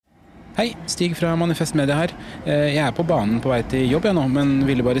Hei, Stig fra Manifest Media her. Jeg på banen på vei til jobb nå, men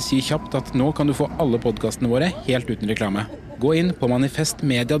ville bare si kjapt at nå kan du få alle podcastene våre helt uten reklame. Gå inn på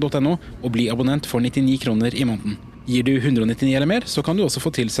manifestmedia.no og bli abonnent for 99 kroner i måneden. Gir du 199 eller mer, så kan du også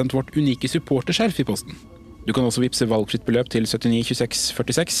få tilsendt vårt unike supporterskjerf i posten. Du kan også vippse valgfritt beløp til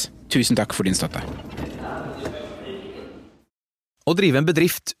 792646. Tusen takk for din støtte. Å drive en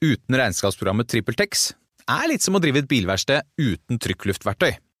bedrift uten regnskapsprogrammet TrippelTex litt som å drive et bilverksted uten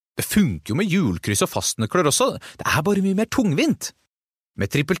trykkluftverktøy. Det funker jo med hjulkryss og fastnøkler også, det bare mye mer tungvint. Med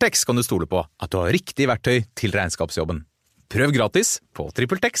TrippelTex kan du stole på at du har riktig verktøy til regnskapsjobben. Prøv gratis på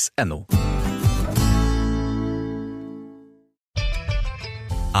trippeltex.no.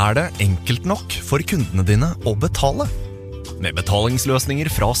 Det enkelt nok for kundene dine å betale? Med betalingsløsninger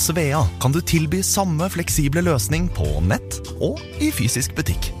fra Svea kan du tilby samme fleksible løsning på nett og i fysisk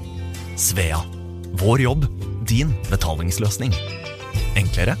butikk. Svea. Vår jobb, din betalingsløsning.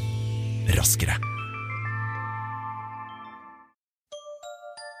 Enklere, raskere.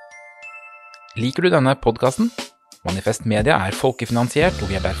 Liker du denne podcasten? Manifest Media folkefinansiert,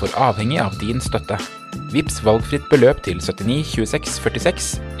 og vi derfor avhengig av din støtte. Vips valgfritt beløp til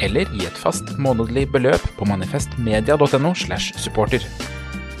 792646, eller gi et fast månedlig beløp på manifestmedia.no/supporter.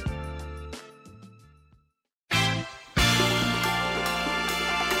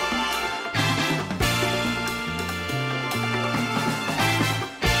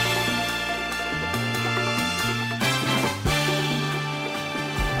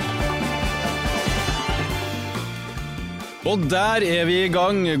 Og der vi i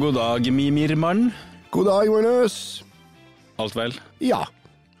gang. God dag, Mimirmann. God dag, Magnus. Alt vel? Ja,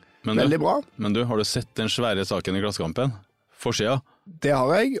 veldig bra. Men du, har du sett den svære saken i Klassekampen? Forsida? Det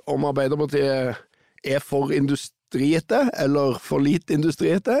har jeg, om Arbeiderpartiet for industriete, eller for lite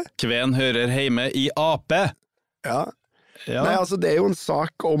industriete. Kven hører hjemme i AP. Ja. Nei, altså det jo en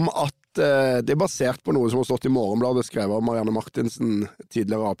sak om at det basert på noe som har stått i Morgenbladet, skrevet av Marianne Martinsen,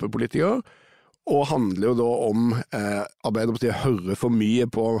 tidligere AP-politiker, og handler jo da om Arbeiderpartiet hører for mye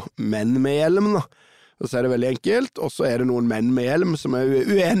på menn med hjelm da. Og så det veldig enkelt, og så det noen menn med hjelm som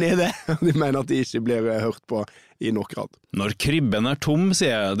uenige i det. De mener at de ikke blir hørt på i nok grad. Når kribben tom,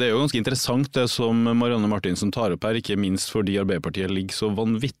 sier jeg, det jo ganske interessant det som Marianne Martinsen tar opp her, ikke minst fordi Arbeiderpartiet ligger så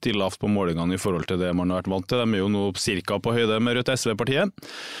vanvittig lavt på målingene i forhold til det man har vært vant til. De jo nå cirka på høyde med Rødt SV-partiet,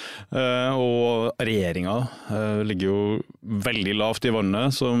 og regjeringen ligger jo veldig lavt i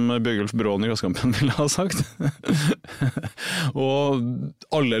vannet, som Bjørgulf Bråen i Klassekampen ville ha sagt. Og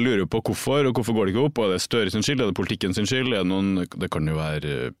alle lurer på hvorfor, og hvorfor går det ikke opp, og det Støre sin skyld, det politikken sin skyld, det kan jo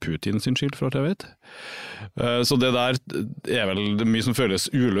være Putin sin skyld, for alt jeg vet. Så det der vel mye som føles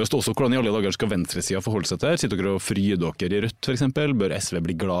uløst, også hvordan i alle dager skal venstresida forholde seg til her. Sitter dere og fryder dere i Rødt, for eksempel? Bør SV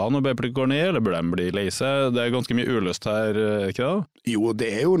bli glad når Arbeiderpartiet går ned, eller bør de bli lei seg? Det ganske mye uløst her, ikke det? Jo,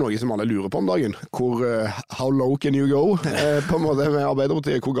 det jo noe som alle lurer på om dagen. How low can you go? På en måte med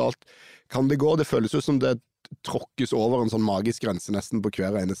Arbeiderpartiet, hvor galt kan det gå? Det føles jo som det tråkkes over en sånn magisk grense nesten på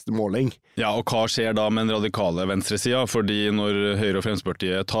hver eneste måling. Ja, og hva skjer da med den radikale venstresida? Fordi når Høyre og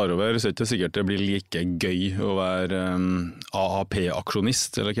Fremskrittspartiet tar over, så det sikkert det blir like gøy å være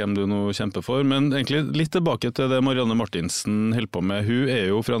AAP-aksjonist, eller hvem du nå kjemper for. Men egentlig litt tilbake til det Marianne Martinsen holder på med. Hun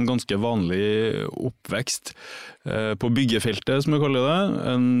jo fra en ganske vanlig oppvekst på byggefeltet, som jeg kaller det.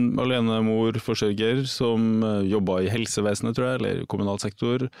 En alenemor forsørger som jobber i helsevesenet, tror jeg, eller kommunal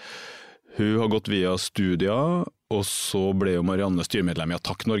sektor. Hun har gått via studier, og så ble jo Marianne styremedlem i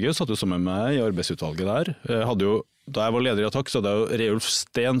Attack Norge, satt jo sammen med meg i arbeidsutvalget der. Da jeg var leder i Attack, så hadde jeg jo Reulf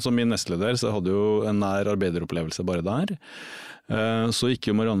Steen som min nestleder, så jeg hadde jo en nær arbeideropplevelse bare der. Så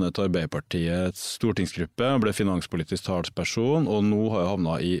gikk jo Marianne til Arbeiderpartiets stortingsgruppe, ble finanspolitisk talsperson, og nå har jeg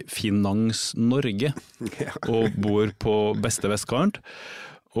havnet i Finans Norge, og bor på beste vestkant.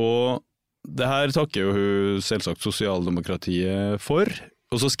 Og det her takker jo hun selvsagt sosialdemokratiet for.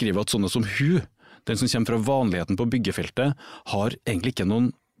 Og så skriver hun at sånne som hun, den som kommer fra vanligheten på byggefeltet, har egentlig ikke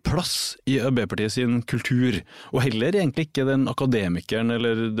noen plass i Arbeiderpartiet sin kultur, og heller egentlig ikke den akademikeren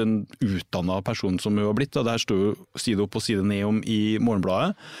eller den utdannede personen som hun har blitt. Det her står jo side opp og side ned om i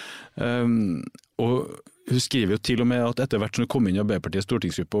Morgenbladet. Og hun skriver jo til og med at etter hvert som hun kom inn i Arbeiderpartiets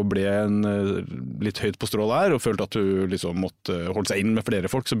stortingsgruppe og ble litt høyt på strå der, og følte at hun liksom måtte holde seg inn med flere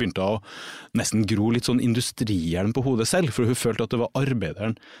folk, så begynte hun å nesten gro litt sånn industrihjelm på hodet selv, for hun følte at det var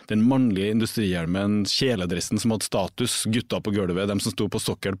arbeideren, den mannlige industrihjelmen, kjeledressen som hadde status, gutta på gulvet, dem som sto på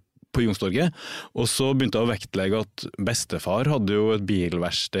sokkel på Jonstorget, og så begynte hun å vektlegge at bestefar hadde jo et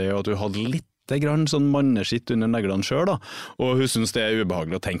bilverksted, og at hun hadde litt lite grann sånn manneskitt under neglene selv da, og hun synes det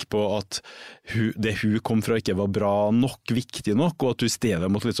ubehagelig å tenke på at det hun kom fra ikke var bra nok, viktig nok, og at hun i stedet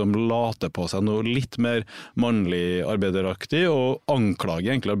måtte liksom late på seg noe litt mer mannlig arbeideraktig, og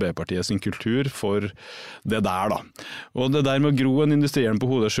anklage egentlig Arbeiderpartiet sin kultur for det der da. Og det der med å gro en industrihjelm på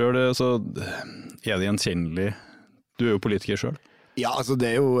hodet selv, så er det gjenkjennelig. Du er jo politiker selv. Ja, altså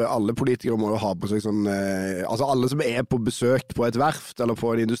det er jo, alle politikere må jo ha på seg sånn, altså alle som er på besøk på et verft eller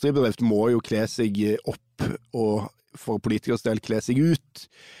på en industribedrift må jo kle seg opp og for politikers del kle seg ut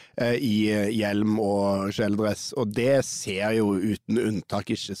i hjelm og skjeldress, og det ser jo uten unntak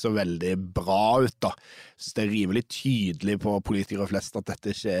ikke så veldig bra ut da. Så det er rimelig tydelig på politikere flest at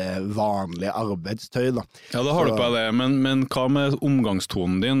dette ikke er vanlig arbeidstøy da. Ja, da har du på det, men hva med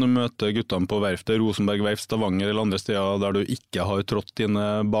omgangstonen din? Du møter guttene på verftet, Rosenberg, Verft, Stavanger eller andre steder der du ikke har trådt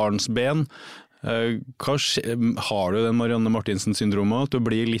dine barns ben. Har du den Marianne Martinsen-syndromet, at du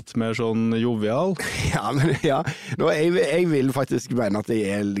blir litt mer sånn jovial? Ja, jeg vil faktisk mene at jeg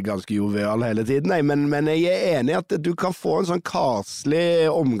er ganske jovial hele tiden, men jeg er enig i at du kan få en sånn karslig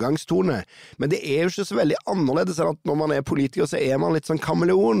omgangstone, men det er jo ikke så veldig annerledes enn at når man er politiker så er man litt sånn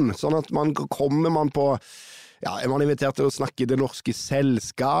kameleon, sånn at kommer man på er man invitert til å snakke i Det Norske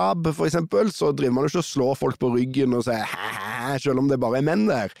Selskap, for eksempel, så driver man ikke og slår folk på ryggen og sier hæ, selv om det bare er menn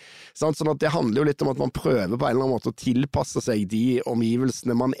der. Sånn at det handler jo litt om at man prøver på en eller annen måte å tilpasse seg de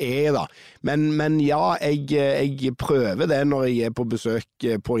omgivelsene man er i da. Men ja, jeg prøver det når jeg er på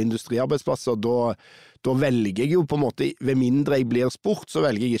besøk på industriarbeidsplasser, da velger jeg jo på en måte, ved mindre jeg blir spurt, så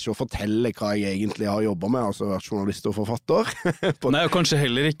velger jeg ikke å fortelle hva jeg egentlig har jobbet med, altså vært journalist og forfatter. Nei, og kanskje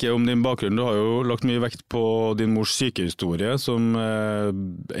heller ikke om din bakgrunn. Du har jo lagt mye vekt på din mors sykehistorie, som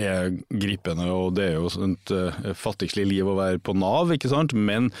er gripende, og det er jo et fattigslig liv å være på Nav, ikke sant?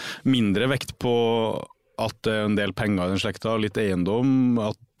 Men mindre vekt på at det er en del penger i den slekta, litt eiendom,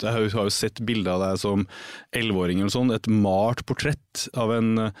 at jeg har jo sett bilder av deg som 11-åring eller sånn, et malt portrett av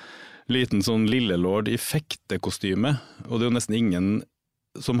en liten sånn lillelord i fektekostyme, og det er jo nesten ingen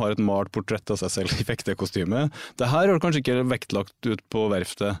som har et malt portrett av seg selv i fektekostyme. Det her har du kanskje ikke vektlagt ut på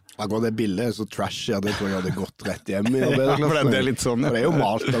verftet. Akkurat det bildet er så trashy, det tror jeg hadde gått rett hjem i arbeiderklassen. Det er litt sånn, ja. Det er jo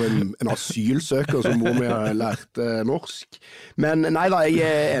malt av en asylsøker som mor mi har lært norsk. Men nei da, jeg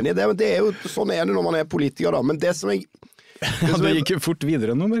er enig i det, men det er jo sånn er det når man er politiker da, men det som jeg det gikk jo fort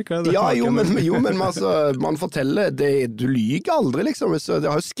videre nå, merker jeg. Ja, men altså, man forteller det, du lyger aldri liksom. Det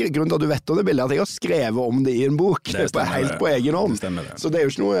har jo grunnen til at du vet om det bildet, at jeg har skrevet om det i en bok, helt på egen hånd. Så det er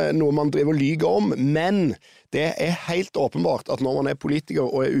jo ikke noe man driver og lyger om, men det er helt åpenbart at når man er politiker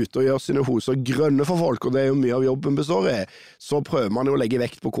og er ute og gjør sine hoser grønne for folk, og det er jo mye av jobben består i, så prøver man jo å legge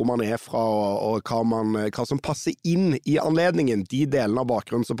vekt på hvor man er fra, og hva som passer inn i anledningen. De delene av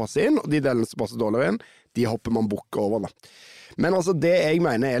bakgrunnen som passer inn, og de delene som passer dårligere inn, de hopper man bukk over da. Men altså det jeg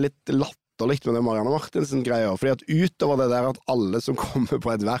mener er litt latterligt med det Marianne Martinsen-greier, fordi at utover det der at alle som kommer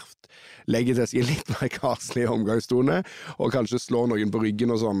på et verft legger til seg litt mer karslig omgangstone, og kanskje slår noen på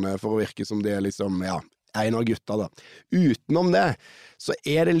ryggen og sånn, for å virke som det er liksom, en av gutta da. Utenom det, så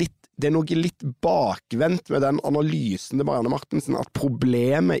er det er noe litt bakvendt med den analysen til Marianne Martinsen, at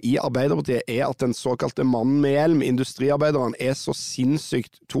problemet i Arbeiderpartiet er at den såkalte mannen med hjelm, industriarbeideren, er så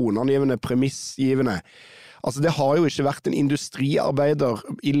sinnssykt toneangivende, premissgivende. Altså det har jo ikke vært en industriarbeider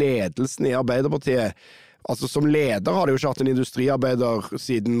i ledelsen i Arbeiderpartiet. Altså som leder har det jo ikke hatt en industriarbeider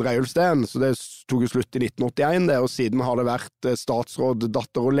siden Reiulf Steen, så det tok jo slutt i 1981 det, og siden har det vært statsråd,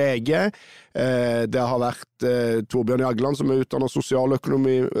 datter og lege. Det har vært Torbjørn Jagland som er utdannet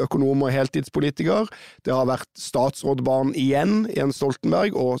sosialøkonom og heltidspolitiker. Det har vært statsrådbarn igjen, Jens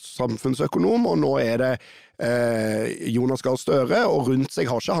Stoltenberg, og samfunnsøkonom, og nå er det Jonas Gahr Støre, og rundt seg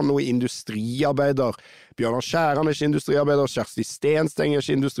har ikke han noe industriarbeider. Bjørnar Skjæran er ikke industriarbeider, Kjersti Stensteng er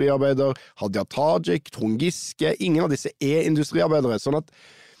ikke industriarbeider, Hadia Tajik, Trond Giske, ingen av disse er industriarbeidere, sånn at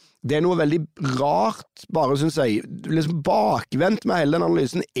det er noe veldig rart, bare synes jeg, liksom bakvendt med hele den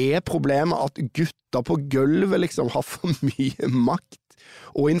analysen, er problemet at gutta på gulvet liksom har for mye makt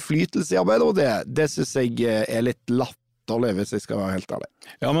og innflytelse i Arbeiderpartiet. Det synes jeg er litt latterlig, hvis jeg skal være helt ærlig.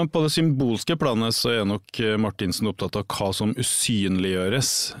 Ja, men på det symbolske planet så er nok Martinsen opptatt av hva som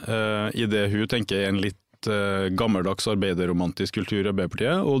usynliggjøres i det hun tenker er en litt gammeldags arbeiderromantisk kultur i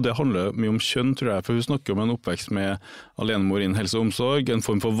Arbeiderpartiet, og det handler mye om kjønn, tror jeg, for hun snakker om en oppvekst med alenemor innen helse og omsorg, en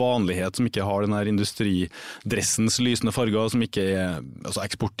form for vanlighet som ikke har den her industridressens lysende farger, som ikke er altså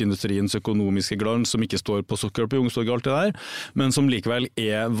eksportindustriens økonomiske glans, som ikke står på sukker på Youngstorget, alt det der, men som likevel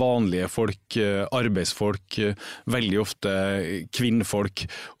er vanlige folk, arbeidsfolk, veldig ofte kvinnfolk,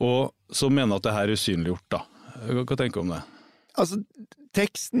 og som mener at det her er usynliggjort da. Hva tenker du om det? Altså,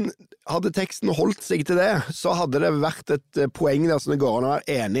 hadde teksten holdt seg til det, så hadde det vært et poeng der som det går an å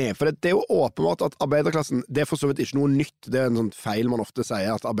være enig i. For det er jo åpenbart at arbeiderklassen, det er for så vidt ikke noe nytt. Det er en sånn feil man ofte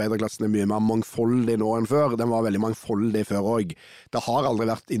sier, at arbeiderklassen er mye mer mangfoldig nå enn før. Den var veldig mangfoldig før også. Det har aldri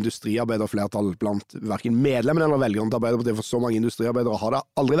vært industriarbeiderflertall blant hverken medlemmene eller velgerne til Arbeiderpartiet, for så mange industriarbeidere har det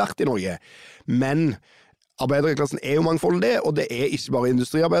aldri vært i Norge. Men arbeiderklassen er jo mangfoldig, og det er ikke bare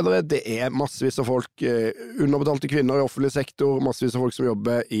industriarbeidere, det er massevis av folk, underbetalte kvinner i offentlig sektor, massevis av folk som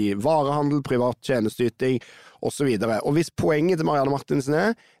jobber i varehandel, privat tjenesteyting, og så videre. Og hvis poenget til Marianne Martinsen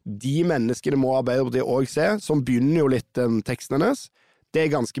er, de menneskene må Arbeiderpartiet også se, som begynner jo litt den teksten hennes, det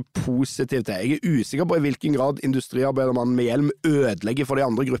er ganske positivt til. Jeg er usikker på i hvilken grad industriarbeidermannen med hjelm ødelegger for de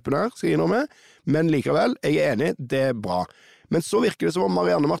andre gruppene her, skal jeg innrømme, men likevel, jeg er enig, det er bra. Men så virker det som om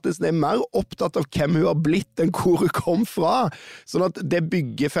Marianne Martinsen er mer opptatt av hvem hun har blitt enn hvor hun kom fra. Sånn at det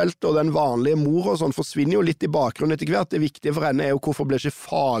byggefeltet og den vanlige mor og sånn forsvinner jo litt i bakgrunnen etter hvert. Det viktige for henne er jo hvorfor ble ikke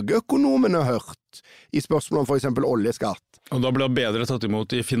fagøkonomene hørt i spørsmål om for eksempel oljeskatt. Og da ble hun bedre tatt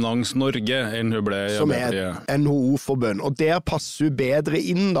imot i Finans Norge enn hun ble i som er NHO-forbund, og der passer hun bedre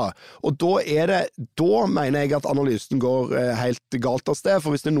inn da. Og da mener jeg at analysen går helt galt av sted,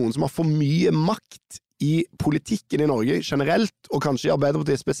 for hvis det er noen som har for mye makt i politikken i Norge generelt, og kanskje i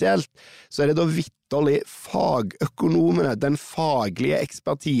Arbeiderpartiet spesielt, så er det da vitterlig fagøkonomene, den faglige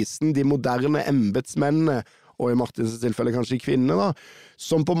ekspertisen, de moderne embetsmennene, og i Martinsens tilfelle kanskje kvinnene da,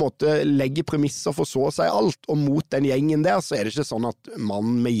 som på en måte legger premisser for så å si alt, og mot den gjengen der, så er det ikke sånn at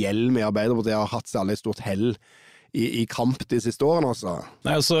mannen med hjelm i Arbeiderpartiet har hatt særlig stort hell i kamp de siste årene, altså.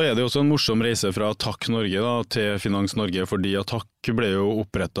 Nei, så er det jo også en morsom reise fra Takk Norge da, til Finans Norge, fordi at Takk ble jo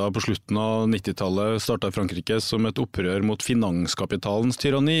opprettet på slutten av 90-tallet, startet i Frankrike som et opprør mot finanskapitalens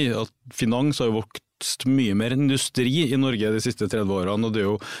tyranni. At finans har jo vokst mye mer industri i Norge de siste 30 årene, og det er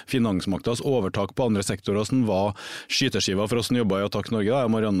jo finansmaktas overtak på andre sektorer som var skyteskiva for oss som jobbet i Takk Norge, da,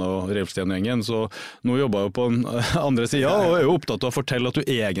 Marianne og Reilsten-gjengen, så nå jobber jeg jo på den andre siden, og er jo opptatt av å fortelle at du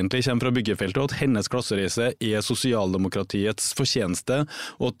egentlig kommer fra byggefeltet, og at hennes klassereise er sosialdemokratiets fortjeneste,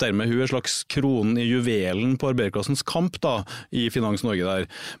 og at dermed hun er slags kronen i juvelen på arbeiderklassens kamp da, i Finans Norge der.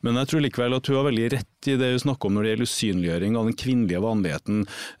 Men jeg tror likevel at hun har veldig rett i det hun snakker om når det gjelder usynliggjøring av den kvinnelige vanligheten.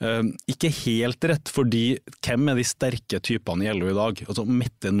 Ikke helt rett, fordi hvem er de sterke typene i LO i dag? Altså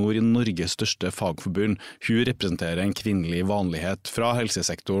Mette Nord i Norges største fagforbund, hun representerer en kvinnelig vanlighet fra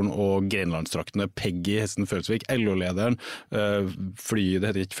helsesektoren og Grenlandstraktene. Peggy Hesten Følsvik, LO-lederen, det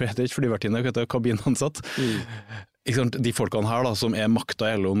heter ikke flyvertinne, det heter kabinansatt. De folkene her da, som er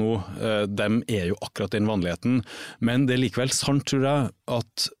makta i LO nå, dem er jo akkurat den vanligheten, men det er likevel sant, tror jeg,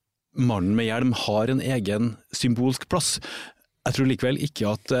 at mannen med hjelm har en egen symbolsk plass. Jeg tror likevel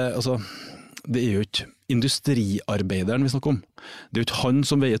ikke at det er jo ikke industriarbeideren vi snakker om. Det er jo ikke han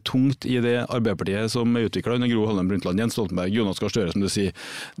som veier tungt i det Arbeiderpartiet som er utviklet under Gro Harlem Brundtland, Jens Stoltenberg, Jonas Gahr Støre, som du sier.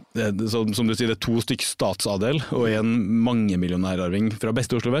 Det er 2 stykk statsadel og en mangemillionærarving fra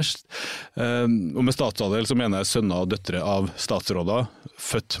beste Oslo vest. Og med statsadel så mener jeg sønner og døtre av statsråder,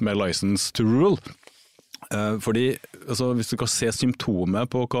 født med license to rule. Fordi hvis du kan se symptomet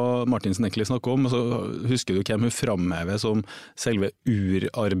på hva Martinsen egentlig snakker om, så husker du hvem hun framhever som selve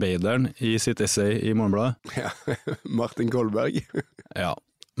urarbeideren i sitt essay i Morgenbladet? Ja, Martin Kolberg. Ja,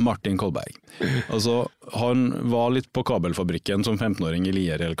 Martin Kolberg. Han var litt på kabelfabrikken som 15-åring i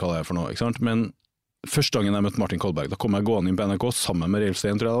Lier, eller hva det er for noe, ikke sant? Men første gangen jeg møtte Martin Kolberg, da kom jeg gående inn på NRK sammen med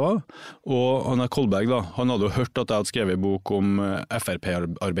Reilsten, tror jeg det var. Og han Kolberg da, han hadde jo hørt at jeg hadde skrevet en bok om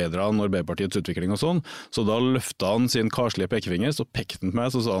FRP-arbeiderne og Arbeiderpartiets utvikling og sånn, så da løftet han sin karslige pekefinger, så pekte han på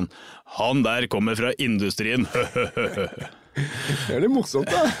meg, så sa han der kommer fra industrien, Det er litt morsomt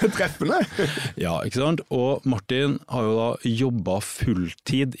da, treffende. Ja, ikke sant? Og Martin har jo da jobbet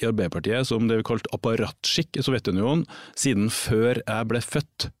fulltid i Arbeiderpartiet som det vi kalte apparatskikk i Sovjetunionen, siden før jeg ble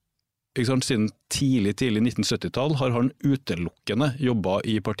født. Siden tidlig 1970-tall har han utelukkende jobbet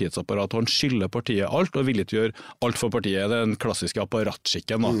i partiets apparat. Han skylder partiet alt og er villig til å gjøre alt for partiet. Det er den klassiske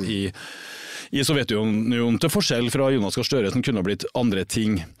apparatskikken da, i Sovjetunionen, til forskjell fra Jonas Gahr Støre som kunne ha blitt andre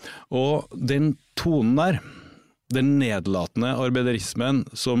ting. Og den tonen der, den nedlatende arbeiderismen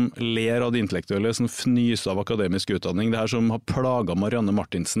som ler av de intellektuelle, som fnyser av akademisk utdanning, det her som har plaget Marianne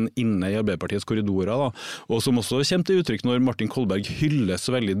Martinsen inne i Arbeiderpartiets korridorer, da, og som også kommer til uttrykk når Martin Kolberg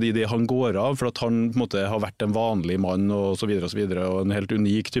hylles veldig i det han går av, for at han på en måte har vært en vanlig mann og så videre, og en helt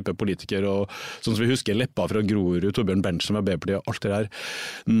unik type politiker, og sånn som vi husker leppa fra Grorud, Torbjørn Berntsen med Arbeiderpartiet, alt det her.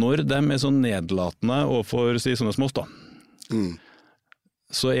 Når de er så nedlatende overfor sånne som oss da,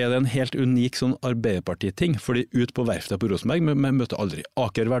 så det en helt unik sånn Arbeiderparti-ting, fordi ut på verftet på Rosenberg møter aldri.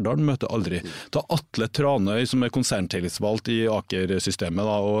 Aker Verdal møter aldri. Ta Atle Tranøy, som konserntillitsvalgt i Aker-systemet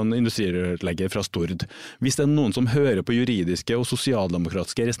da, og en industrilegger fra Stord. Hvis det noen som hører på juridiske og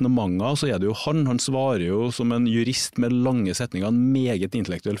sosialdemokratiske resonementer, så det jo han svarer jo som en jurist med lange setninger, en meget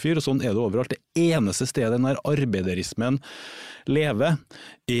intellektuell fyr, og sånn det overalt. Det eneste stedet den arbeiderismen lever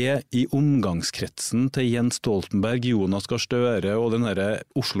i omgangskretsen til Jens Stoltenberg, Jonas Gahr Støre og den her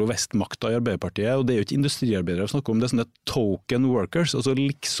Oslo Vest-makta i Arbeiderpartiet, og det jo ikke industriarbeidere å snakke om, det sånne token workers, altså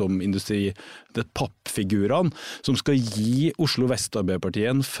liksom-industri, det pappfigurene, som skal gi Oslo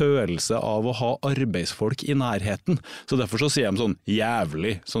Vest-Arbeiderpartiet en følelse av å ha arbeidsfolk i nærheten. Så derfor så sier de sånn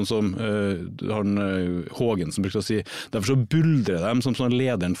jævlig, sånn som Hågensen brukte å si. Derfor så buldrer de som sånn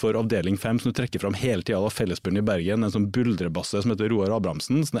lederen for avdeling 5, som trekker fram hele tiden av Fellesbjørn i Bergen, en sånn buldrebasse som heter Roar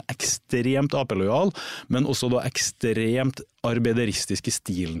Abrahamsen, som ekstremt AP-lojal, men også da ekstremt arbeideristisk i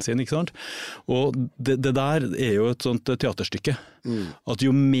stilen sin, ikke sant? Og det der jo et sånt teaterstykke. At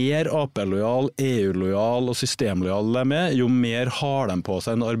jo mer AP-lojal, EU-lojal og systemlojal de jo mer har de på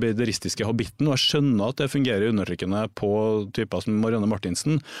seg den arbeideristiske habitten, og jeg skjønner at det fungerer undertrykkende på typer som Marianne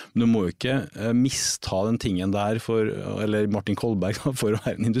Martinsen, men du må jo ikke mista den tingen der eller Martin Kolberg for å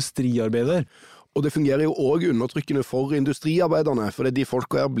være en industriarbeider. Og det fungerer jo også undertrykkende for industriarbeiderne, for de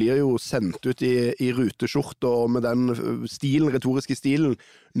folka her blir jo sendt ut i ruteskjort og med den retoriske stilen,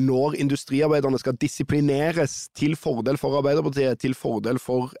 når industriarbeiderne skal disiplineres til fordel for Arbeiderpartiet, til fordel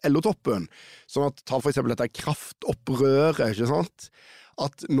for LO-toppen. Sånn at, ta for eksempel dette kraftopprøret, ikke sant?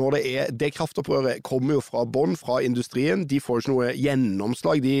 At når det kraftopprøret kommer jo fra bånn, fra industrien, de får ikke noe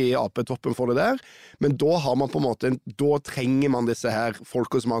gjennomslag, de i AP-toppen får det der, men da har man på en måte, da trenger man disse her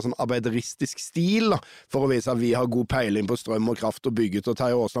folka som har sånn arbeideristisk stil, da, for å vise at vi har god peiling på strøm og kraft og bygget, og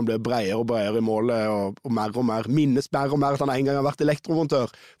Terje Aasland blir bredere og bredere i målet, og mer, minnes mer og mer at han en gang har vært elektromontør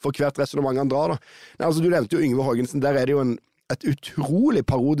for hvert resonemang han drar da. Nei, altså, du nevnte jo Yngve Hågensen, der det jo et utrolig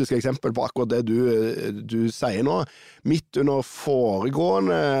parodisk eksempel på akkurat det du sier nå. Midt under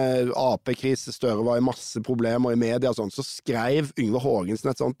foregående AP-krise, Støre var i masse problemer i media og sånn, så skrev Yngve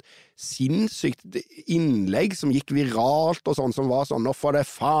Hågensen et sånt sinnssykt innlegg som gikk viralt og sånn, som var sånn, nå får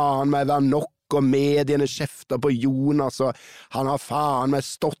det faen meg være nok, og mediene kjefter på Jonas, og han har faen meg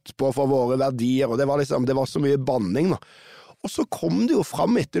stått på for våre verdier, og det var så mye banning da. Og så kom det jo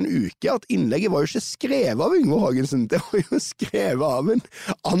fram etter en uke at innlegget var jo ikke skrevet av Yngve Hågensen, det var jo skrevet av en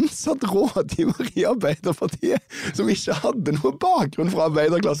ansatt rådgiver i Arbeiderpartiet, som ikke hadde noe bakgrunn fra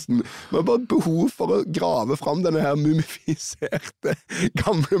arbeiderklassen, men bare behov for å grave fram denne her mumifiserte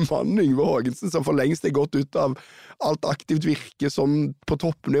gamle mannen Yngve Hågensen, som for lengst gått ut av alt aktivt virke sånn på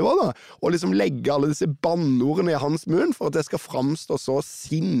toppnivå da, og liksom legge alle disse bandordene i hans munn for at det skal framstå så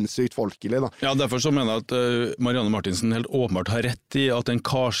sinnssykt folkelig da. Ja, derfor så mener jeg at Marianne Martinsen helt åpenbart har rett i at den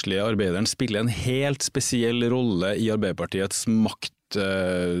karslige arbeideren spiller en helt spesiell rolle i Arbeiderpartiets makt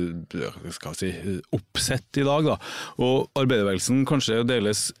skal vi si, oppsett i dag da. Og arbeiderbevegelsen kanskje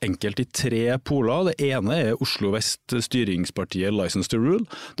deles enkelt i 3 poler. Det ene Oslo Vest styringspartiet License to Rule.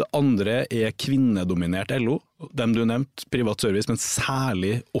 Det andre kvinnedominert LO. Dem du nevnt, privat service, men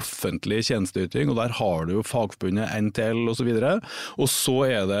særlig offentlig tjenesteyting, og der har du jo fagforbundet NTL og så videre. Og så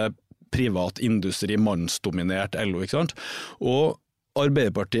det privat industri, mannsdominert LO, ikke sant? Og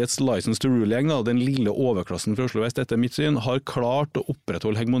Arbeiderpartiets license to rule-gjeng, den lille overklassen fra Oslo Vest etter mitt syn, har klart å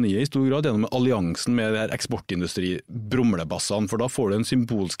opprettholde hegemoniet i stor grad gjennom alliansen med de her eksportindustri-brumlebassene, for da får du den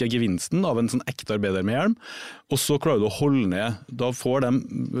symbolske gevinsten av en sånn ekte arbeider med hjelm, og så klarer du å holde ned, da får de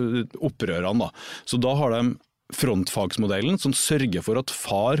opprørene da. Så da har de frontfagsmodellen som sørger for at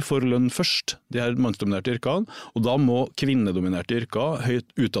far får lønn først, de her mannsdominerte yrkene, og da må kvinnedominerte yrker,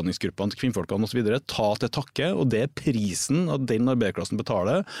 høyt utdanningsgruppene til kvinnfolkene og så videre, ta til takke, og det prisen at den arbeiderklassen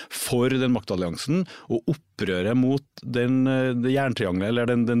betaler for den maktalliansen, og opprøret mot det jerntriangelet,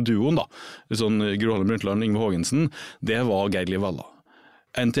 eller den duoen da, sånn Gro Harlem Brundtland, Yngve Hågensen, det var Geir Liv Valla.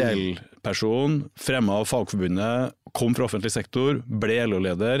 NTL-person, fremmet av fagforbundet, kom fra offentlig sektor, ble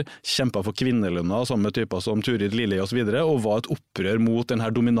LO-leder, kjempet for kvinnelønna, samme typer som Turid Lille og så videre, og var et opprør mot denne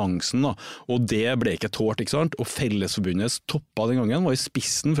dominansen, da. Og det ble ikke tårt, ikke sant? Og Fellesforbundets toppa den gangen var i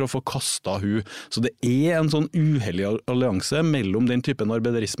spissen for å få kastet hun. Så det en sånn uheldig allianse mellom den typen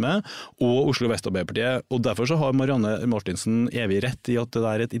arbeiderisme og Oslo Vest-Arbeiderpartiet, og derfor så har Marianne Martinsen evig rett i at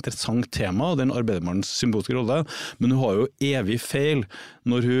det et interessant tema, den arbeidermannens symbolske rolle, men hun har jo evig feil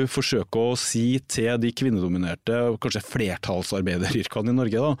når hun forsøker å si til de kvinnedominerte, kanskje flertallsarbeideryrkene i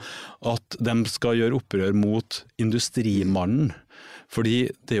Norge da, at de skal gjøre opprør mot industrimannen.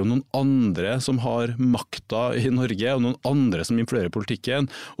 Fordi det jo noen andre som har makta i Norge, og noen andre som influerer politikken,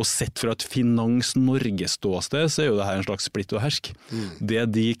 og sett fra et Finans-Norge-ståsted, så jo det her en slags splitt og hersk. Det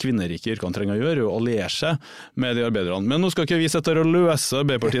de kvinnerike yrkene trenger å gjøre, jo å alliere seg med de arbeiderne. Men nå skal ikke vi sette her og løse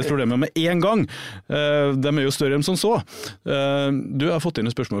Arbeiderpartiets problemer med en gang. De jo større enn som så. Du har fått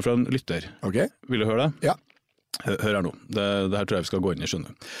inn et spørsmål fra en lytter. Ok. Vil du høre det? Ja. Hør her nå. Det her tror jeg vi skal gå inn i,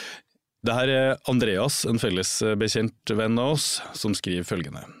 skjønner. Det her Andreas, en felles bekjent venn av oss, som skriver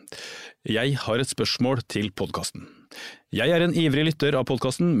følgende. Jeg har et spørsmål til podcasten. Jeg en ivrig lytter av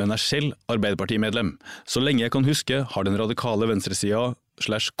podcasten, men selv Arbeiderpartimedlem. Så lenge jeg kan huske, har den radikale venstresida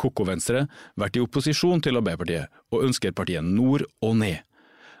 /koko-venstre vært i opposisjon til Arbeiderpartiet, og ønsker partiet nord og ned.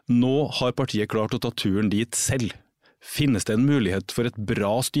 Nå har partiet klart å ta turen dit selv. Finnes det en mulighet for et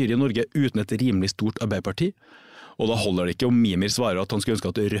bra styre i Norge uten et rimelig stort Arbeiderparti? Og da holder det ikke om Mimir svarer at han skulle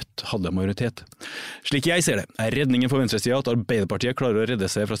ønske at Rødt hadde majoritet. Slik jeg ser det, redningen for venstresida at Arbeiderpartiet klarer å redde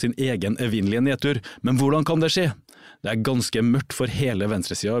seg fra sin egen evinnelige nedtur. Men hvordan kan det skje? Det ganske mørkt for hele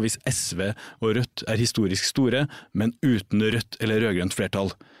venstresida hvis SV og Rødt historisk store, men uten Rødt eller rødgrønt flertall.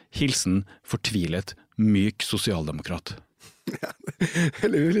 Hilsen fortvilet, myk sosialdemokrat. Ja,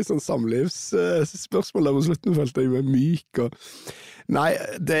 det jo litt sånn samlivsspørsmål der på slutten, følte jeg med myk og... Nei,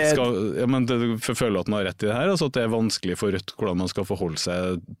 det... men du føler at man har rett i det her, altså at det vanskelig for Rødt hvordan man skal forholde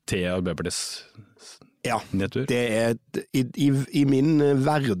seg til Arbeiderpartiets nedtur? Ja, det i min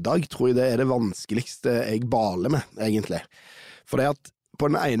hverdag tror jeg det det vanskeligste jeg baler med, egentlig. For det at på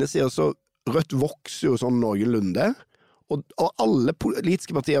den ene siden så Rødt vokser jo sånn noenlunde, og alle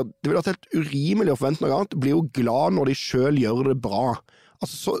politiske partier, det vil være helt urimelig å forvente noe annet, blir jo glad når de selv gjør det bra.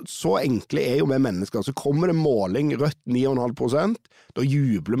 Altså, så enkle jo vi mennesker. Så kommer det måling Rødt 9,5%, da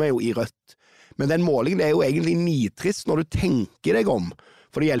jubler vi jo i Rødt. Men den målingen jo egentlig nitrist når du tenker deg om.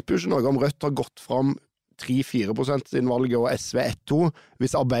 For det hjelper jo ikke noe om Rødt har gått fram 3-4% siden valget, og SV 1-2,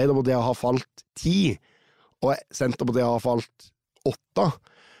 hvis Arbeiderpartiet har falt 10, og Senterpartiet har falt 8.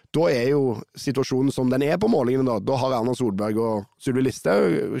 Da jo situasjonen som den på målingene da har Erna Solberg og Sylvi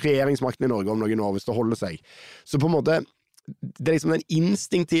Listhaug regjeringsmakten i Norge om noen år hvis det holder seg. Så på en måte, det liksom den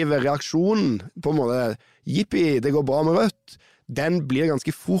instinktive reaksjonen, på en måte, jippi, det går bra med Rødt, den blir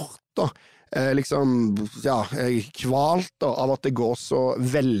ganske fort da. Kvalt av at det går så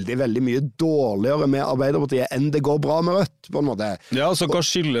veldig, veldig mye dårligere med Arbeiderpartiet enn det går bra med Rødt, på en måte. Ja, så hva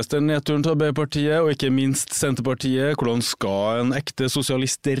skyldes den nedturen til Arbeiderpartiet, og ikke minst Senterpartiet? Hvordan skal en ekte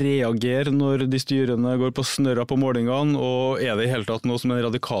sosialist reagere når de styrende går på snørra på målingene, og det i hele tatt noe som den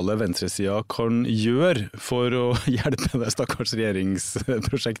radikale venstresida kan gjøre for å hjelpe det stakkars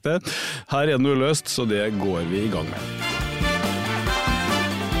regjeringsprosjektet? Her det noe løst, så det går vi i gang med.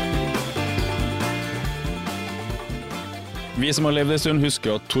 Vi som har levd en stund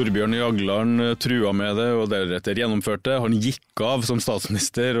husker at Torbjørn Jagland trua med det og deretter gjennomførte. Han gikk av som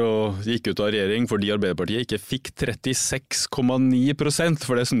statsminister og gikk ut av regjering fordi Arbeiderpartiet ikke fikk 36,9%,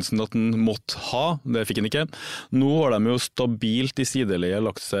 for det synes han at han måtte ha. Det fikk han ikke. Nå har de jo stabilt i sideleie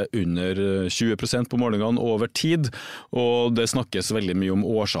lagt seg under 20% på målingene over tid, og det snakkes veldig mye om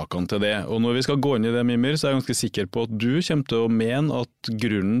årsakene til det. Og når vi skal gå inn i det, Mimir, så jeg ganske sikker på at du kommer til å mene at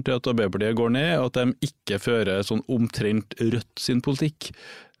grunnen til at Arbeiderpartiet går ned, at de ikke fører sånn omtrent Rødt sin politikk.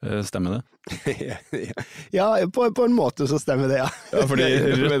 Stemmer det? Ja, på en måte så stemmer det, ja. Ja, fordi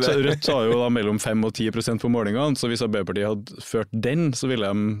Rødt har jo da mellom 5 og 10% på målingene, så hvis Arbeiderpartiet hadde ført den, så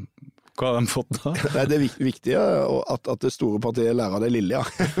ville de... Hva har de fått da? Nei, det viktig at det store partiet lærer det lille, ja.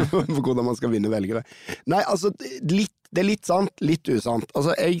 For hvordan man skal vinne velgere. Nei, altså, det litt sant, litt usant.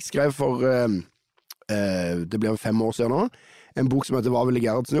 Altså, jeg skrev for, det ble 5 år siden nå, en bok som heter Hva ville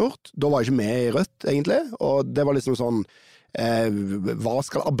Gerhardsen gjort? Da var jeg ikke med i Rødt, egentlig, og det var liksom sånn, hva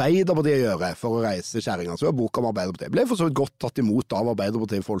skal Arbeiderpartiet gjøre for å reise kjæringer? Så var boka om Arbeiderpartiet. Ble for så vidt godt tatt imot av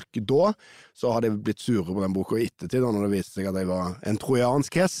Arbeiderpartiet-folk da, så hadde jeg blitt sure på den boka i ettertid, når det viste seg at jeg var en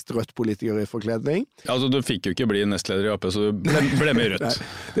trojansk hest, Rødt-politiker i forkledning. Ja, altså du fikk jo ikke bli nestleder i AP, så du ble med i Rødt.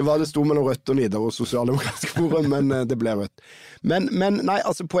 Nei, det sto mellom Rødt og Nidar og Sosialdemokratisk Forum, men det ble Rødt. Men nei,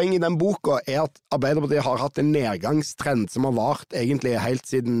 altså poenget i den boka at Arbeiderpartiet har hatt en nedgangstrend som har vart egentlig helt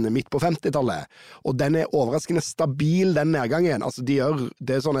siden midt på 50-tallet, og den overraskende stabil, den nedgangen. Altså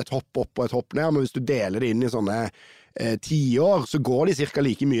det sånn et hopp opp og et hopp ned, men hvis du deler det inn i sånne 10 år, så går de cirka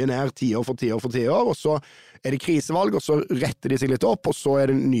like mye ned 10 år for 10 år for 10 år, og så det krisevalg, og så retter de seg litt opp, og så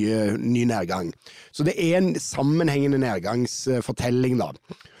det ny nedgang. Så det en sammenhengende nedgangsfortelling da.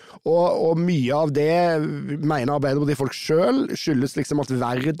 Og mye av det mener Arbeiderpartiet folk selv skyldes liksom at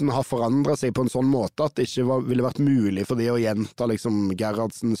verden har forandret seg på en sånn måte at det ikke ville vært mulig for de å gjenta liksom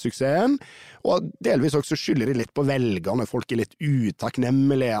Gerhardsen-suksessen. Og delvis også skylder de litt på velgerne. Folk litt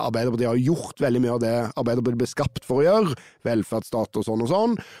utakknemmelige. Arbeiderpartiet har gjort veldig mye av det Arbeiderpartiet ble skapt for å gjøre. Velferdsstat og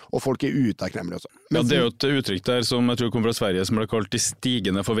sånn. Og folk utakknemmelige også. Ja, det jo et uttrykk der som jeg tror kommer fra Sverige som ble kalt de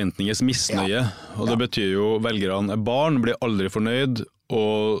stigende forventningens misnøye. Og det betyr jo velgerne barn blir aldri fornøyd,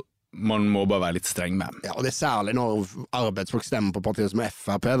 og man må bare være litt streng med dem. Ja, og det særlig når arbeidsfolk stemmer på partiet som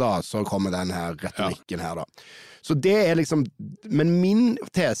FRP da, så kommer den her retorikken her da. Så det liksom, men min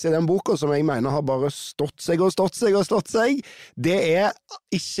tese i den boka, som jeg mener har bare stått seg, det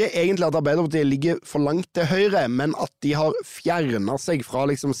ikke egentlig at Arbeiderpartiet ligger for langt til høyre, men at de har fjernet seg fra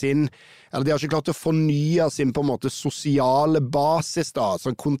liksom eller de har ikke klart å fornye sin på en måte sosiale basis da,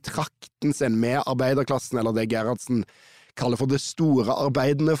 sånn kontrakten sin med arbeiderklassen, eller det Gerhardsen kaller for det store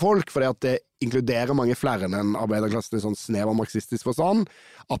arbeidende folk, fordi at det inkluderer mange flere enn arbeiderklassen i sånn snever marxistisk forstand,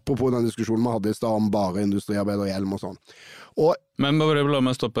 apropos den diskusjonen vi hadde i sted om bare industriarbeiderhjelm og sånn. Men bare la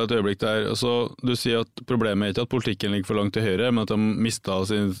meg stoppe et øyeblikk der. Altså, du sier at problemet ikke at politikken ligger for langt til høyre, men at de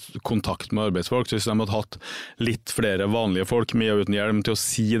mistet sin kontakt med arbeidsfolk. Så hvis de hadde hatt litt flere vanlige folk med og uten hjelm til å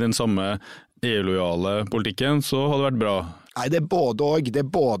si den samme EU-lojale politikken, så hadde det vært bra. Nei, det både og. Det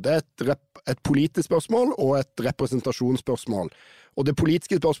både et politisk spørsmål og et representasjonsspørsmål. Og det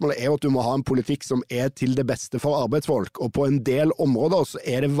politiske spørsmålet at du må ha en politikk som til det beste for arbeidsfolk, og på en del områder så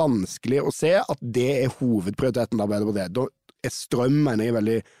det vanskelig å se at det hovedprioriteten av Arbeiderpartiet. Da strøm, mener jeg,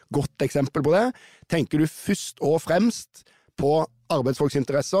 veldig godt eksempel på det. Tenker du først og fremst på arbeidsfolks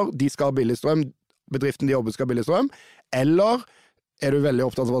interesser, de skal ha billig strøm, bedriften de jobber skal ha billig strøm, eller du veldig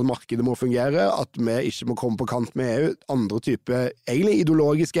opptatt av at markedet må fungere, at vi ikke må komme på kant med EU, andre type egentlig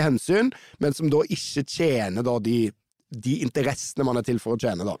ideologiske hensyn, men som da ikke tjener da de interessene man til for å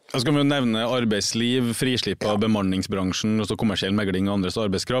tjene da. Så kan vi jo nevne arbeidsliv, frislipp av bemanningsbransjen, og så kommersiell megling av andres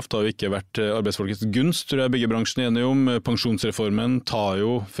arbeidskraft har jo ikke vært arbeidsfolkets gunst, tror jeg byggebransjen enig om. Pensjonsreformen tar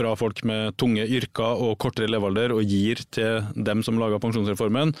jo fra folk med tunge yrker og kortere levealder og gir til dem som laget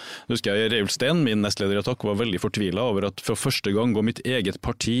pensjonsreformen. Jeg husker Reiulf Steen, min nestleder i Takk, var veldig fortvilet over at for første gang går mitt eget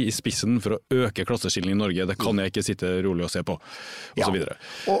parti i spissen for å øke klasseskillen i Norge. Det kan jeg ikke sitte rolig og se på, og så videre.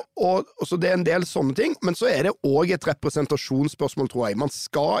 Og så det en del sånne ting, men så det også et representasjonsspørsmål, tror jeg. Man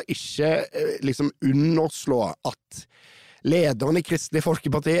skal ikke liksom underslå at lederen i Kristelig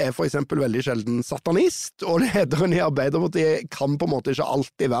Folkeparti for eksempel veldig sjelden satanist, og lederen i Arbeiderpartiet kan på en måte ikke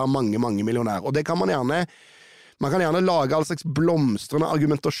alltid være mange millionær. Og det kan man gjerne lage all slags blomstrende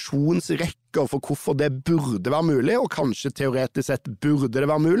argumentasjonsrekker for hvorfor det burde være mulig, og kanskje teoretisk sett burde det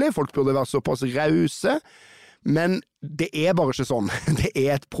være mulig. Folk burde være såpass rause. Men det bare ikke sånn. Det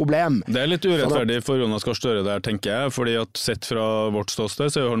et problem. Det litt urettferdig for Jonas Gahr Støre der, tenker jeg, fordi at sett fra vårt ståsted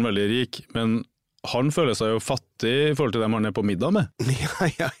så han veldig rik, men han føler seg jo fattig i forhold til dem han på middag med.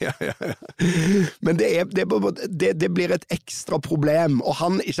 Ja. Men det blir et ekstra problem, og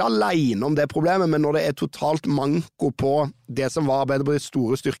han ikke alene om det problemet, men når det totalt manko på det som var Arbeiderpartiets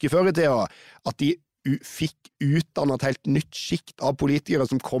store styrke før i tida, at de fikk utdannet et helt nytt skikt av politikere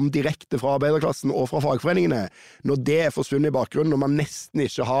som kom direkte fra arbeiderklassen og fra fagforeningene. Når det forsvunnet i bakgrunnen, når man nesten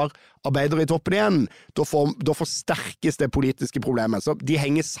ikke har arbeidere i toppen igjen, da forsterkes det politiske problemet. Så de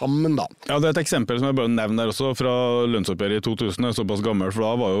henger sammen da. Ja, det et eksempel som jeg bare nevner der også, fra lønnsoppgjøret i 2000, såpass gammel, for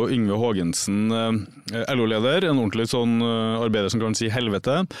da var jo Yngve Hågensen LO-leder, en ordentlig sånn arbeider som kan si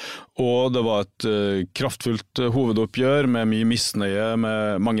helvete, og det var et kraftfullt hovedoppgjør med mye misnøye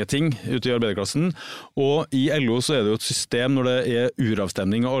med mange ting ute i arbeiderklassen, og i LO så det jo et system når det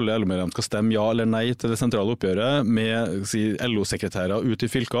uravstemning og alle LO-medlemmer skal stemme ja eller nei til det sentrale oppgjøret med LO-sekretærer ut i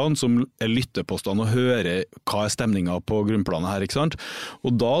fylkene som lyttepostene og hører hva stemningen på grunnplanet her, ikke sant?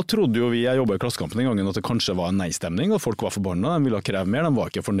 Og da trodde jo vi, jeg jobbet i Klassekampen den gangen, at det kanskje var en nei-stemning, og folk var forbanna, de ville kreve mer, de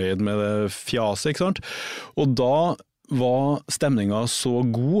var ikke fornøyd med det fjaset, ikke sant? Og da var stemningen så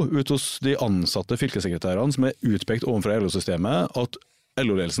god ut hos de ansatte fylkesekretærene som utpekt overfor LO-systemet, at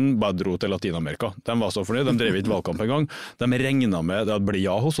LO-ledelsen bare dro til Latinamerika. De var så fornøyd, de drev ikke valgkamp en gang. De regnet med det blir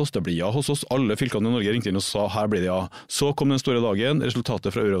ja hos oss, det blir ja hos oss. Alle fylkene i Norge ringte inn og sa her blir det ja. Så kom den store dagen,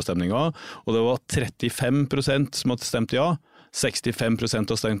 resultatet fra uravstemningen, og det var 35% som hadde stemt ja,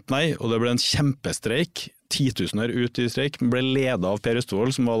 65% hadde stemt nei, og det ble en kjempestreik. 10 000 ut i streik, ble ledet av Per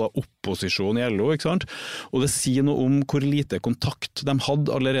Østvold, som var da opposisjon i LO, ikke sant? Og det sier noe om hvor lite kontakt de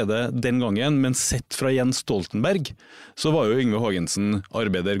hadde allerede den gangen, men sett fra Jens Stoltenberg, så var jo Yngve Hågensen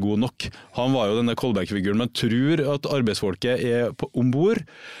arbeider god nok. Han var jo denne Kolberg-figuren, man tror at arbeidsfolket ombord,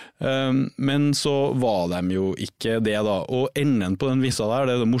 men så var de jo ikke det da. Og enden på den vissa der,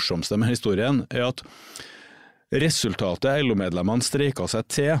 det det morsomste med historien, at resultatet LO-medlemmene streiket seg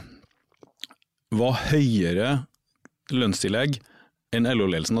til var høyere lønnstillegg enn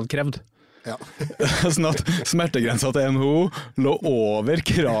LO-ledelsen hadde krevd. Ja. Sånn at smertegrensa til NHO lå over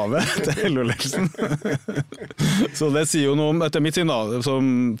kravet til LO-ledelsen. Så det sier jo noe om, etter mitt syn da,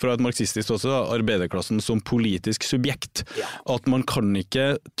 som fra et marxistisk også, arbeiderklassen som politisk subjekt, at man kan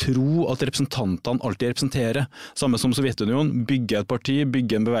ikke tro at representantene alltid representerer. Samme som Sovjetunionen, bygge et parti,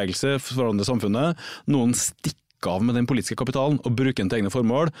 bygge en bevegelse, forandre samfunnet. Noen stikker av med den politiske kapitalen og bruke den til egne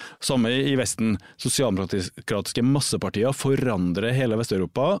formål. Samme i Vesten. Sosialdemokratiske massepartier forandrer hele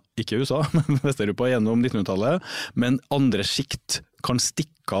Vest-Europa, ikke USA, men Vest-Europa gjennom 1900-tallet, men andre skikt kan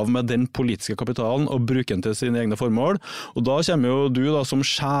stikke av med den politiske kapitalen og bruke den til sine egne formål. Og da kommer jo du da som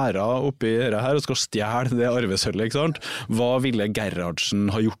skjærer oppi det her og skal stjele det arvesølvet, ikke sant? Hva ville Gerhardsen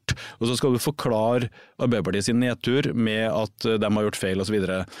ha gjort? Og så skal du forklare Arbeiderpartiet sin nedtur med at de har gjort feil og så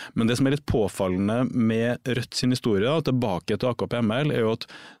videre. Men det som er litt påfallende med Rødt sin historie, tilbake til AKP-ML, er jo at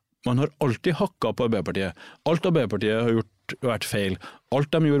man har alltid hakket på Arbeiderpartiet. Alt Arbeiderpartiet har gjort vært feil. Alt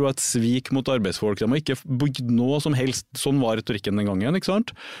de gjorde var et svik mot arbeidsfolk. De har ikke bygd noe som helst. Sånn var retorikken den gangen, ikke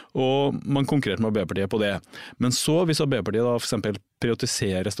sant? Og man konkurrerte med Arbeiderpartiet på det. Men så, hvis Arbeiderpartiet da for eksempel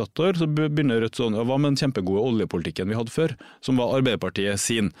privatiserer Statoil, så begynner Rødt sånn, hva med den kjempegode oljepolitikken vi hadde før, som var Arbeiderpartiet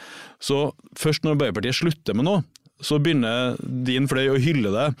sin. Så først når Arbeiderpartiet slutter med noe, så begynner din fløy å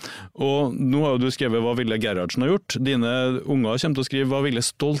hylle det. Og nå har du skrevet hva ville Gerhardsen ha gjort. Dine unger kommer til å skrive hva ville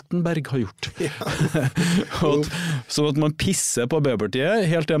Stoltenberg ha gjort. Ja. Sånn at man pisser på Arbeiderpartiet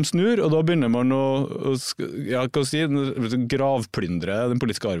helt til de snur, og da begynner man å gravplyndre den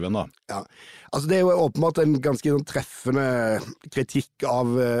politiske arven da. Ja. Altså det er jo åpenbart en ganske treffende kritikk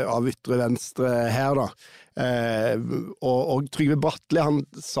av ytre venstre her da. Og Trygve Bratteli, han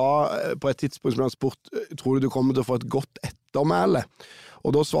sa på et tidspunkt som han spurt, tror du kommer til å få et godt ettermæle?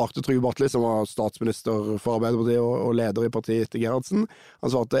 Og da svarte Trygve Bratteli, som var statsminister for Arbeiderpartiet og leder i partiet til Gerhardsen,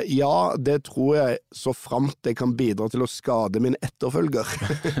 han svarte, ja, det tror jeg så fremt det kan bidra til å skade min etterfølger.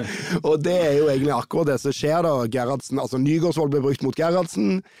 Og det er jo egentlig akkurat det som skjer da. Gerhardsen, altså Nygaardsvold ble brukt mot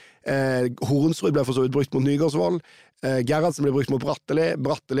Gerhardsen, Hornsrud ble for så vidt brukt mot Nygaardsvold, Gerhardsen ble brukt mot Bratteli,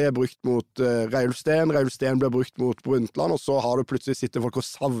 Bratteli er brukt mot Reulfsten, Reulfsten ble brukt mot Brundtland, og så har du plutselig sitter folk og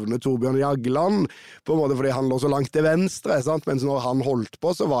savner Torbjørn Jagland, på en måte fordi han lå så langt til venstre, sant? Mens når han holdt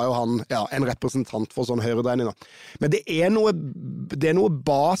på, så var jo han en representant for sånn høyredreining. Men det er noe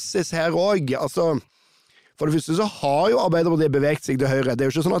basis her også, altså. For det første så har jo Arbeiderpartiet beveget seg til høyre. Det er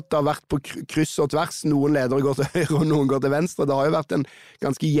jo ikke sånn at det har vært på kryss og tvers. Noen ledere går til høyre og noen går til venstre. Det har jo vært en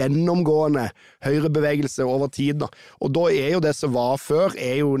ganske gjennomgående høyrebevegelse over tid da. Og da er jo det som var før,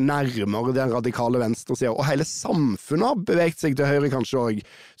 er jo nærmere den radikale venstresiden. Og hele samfunnet har beveget seg til høyre kanskje også.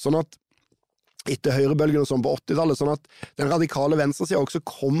 Sånn at etter høyrebølgen og sånn på 80-tallet, sånn at den radikale venstresiden også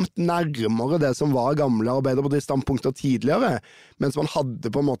kommet nærmere det som var gamle Arbeiderparti-standpunkter tidligere, mens man hadde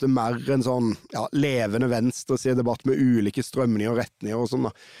på en måte mer en sånn levende venstresidedebatt med ulike strømninger og retninger og sånn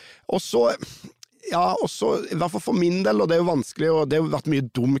da. Og så, i hvert fall for min del, og det er jo vanskelig, og det har vært mye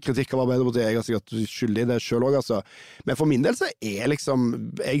dum kritikk av Arbeiderpartiet, jeg har sikkert skyldig i det selv også, altså. Men for min del så er liksom,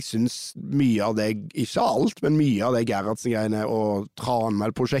 jeg synes mye av det, ikke alt, men mye av det Gerhardsen-greiene og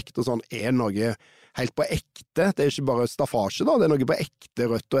Tranmæl-prosjekt og sånn, er noe helt på ekte. Det er ikke bare staffasje da, det er noe på ekte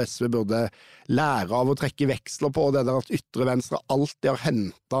Rødt og SV burde lære av å trekke veksler på, det der at ytre venstre alltid har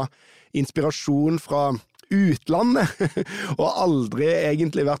hentet inspirasjon fra utlandet, og aldri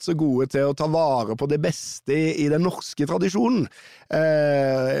egentlig vært så gode til å ta vare på det beste i den norske tradisjonen.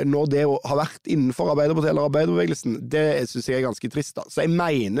 Når det har vært innenfor Arbeiderpartiet eller arbeiderbevegelsen, det synes jeg er ganske trist da. Så jeg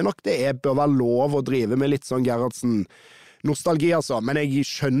mener nok det bør være lov å drive med litt sånn Gerhardsen-nostalgi altså, men jeg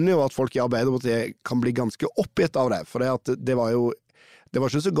skjønner jo at folk i Arbeiderpartiet kan bli ganske oppgitt av det, for det var jo det var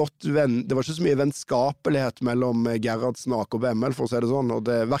ikke så godt det var ikke så mye vennskapelighet mellom Gerhardsen og AKP-ML, for å si det sånn, og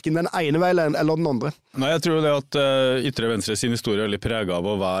det hverken den ene veien eller den andre. Nei, jeg tror det at ytre venstre sin historie er litt preget av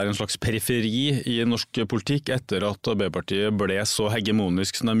å være en slags periferi i norsk politikk etter at Arbeiderpartiet ble så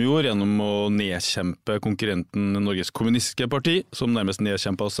hegemonisk som de gjorde gjennom å nedkjempe konkurrenten Norges kommunistiske parti, som nærmest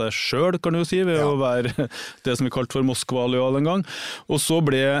nedkjempet seg selv, kan du jo si, ved å være det som vi kalte for Moskva-lojal en gang. Og så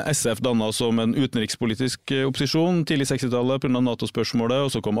ble SF dannet som en utenrikspolitisk opposisjon tidlig 60-tallet på grunn av NATO-spørsmål,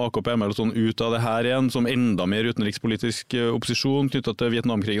 og så kom AKP-ML sånn ut av det her igjen, som enda mer utenrikspolitisk opposisjon knyttet til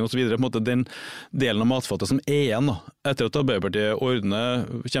Vietnamkrigen og så videre. På en måte den delen av matfattet som er igjen da, etter at Arbeiderpartiet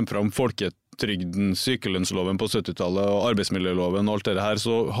kjemper fram folketrygden, sykelønnsloven på 70-tallet og arbeidsmiljøloven og alt det her,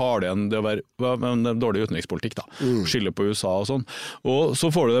 så har det å være en dårlig utenrikspolitikk da, skylde på USA og sånn. Og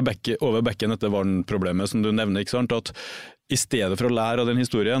så får du det over bekken etter vannproblemet som du nevner, ikke sant, at I stedet for å lære av den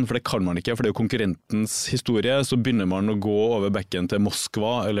historien, for det kan man ikke, for det er jo konkurrentens historie, så begynner man å gå over bekken til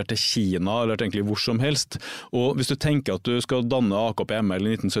Moskva, eller til Kina, eller til egentlig hvor som helst. Og hvis du tenker at du skal danne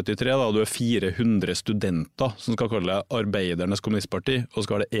AKP-ML i 1973, da, du er 400 studenter som skal kalle det Arbeidernes kommunistparti, og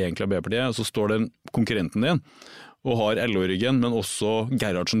skal ha det egentlig Arbeiderpartiet, så står den konkurrenten din, og har LO i ryggen, men også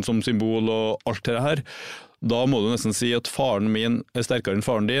Gerhardsen som symbol og alt det her. Da må du nesten si at faren min er sterkere enn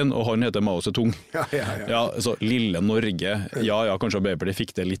faren din, og han heter Mao Zedong. Ja, så lille Norge, kanskje Arbeiderpartiet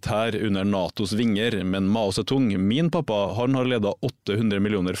fikk det litt her under NATOs vinger, men Mao Zedong, min pappa, han har ledet 800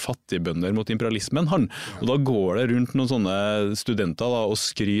 millioner fattigbønder mot imperialismen, han. Og da går det rundt noen sånne studenter da, og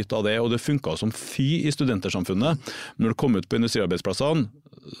skryter av det, og det funket som fy i studentersamfunnet. Når det kom ut på industriarbeidsplassene,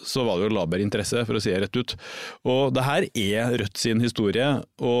 så var det jo laber interesse, for å si det rett ut. Og det her er Rødt sin historie,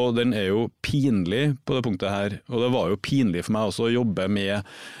 og den er jo pinlig på det punktet her. Og det var jo pinlig for meg også å jobbe med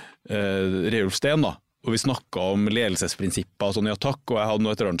Reulf Steen da. Og vi snakket om ledelsesprinsipper og sånn, ja takk, og jeg hadde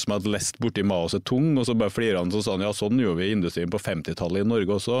noe et eller annet som jeg hadde lest borti Mao Zedong, og så bare flirer han, så sa han, ja sånn gjorde vi i industrien på 50-tallet i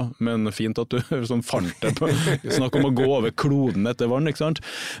Norge også, men fint at du sånn fant det på, snakk om å gå over kloden etter vann, ikke sant?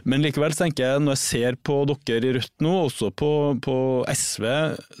 Men likevel tenker jeg, når jeg ser på dere i Rødt nå, også på SV,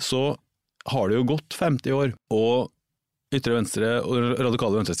 så har det jo gått 50 år, og ytre venstre og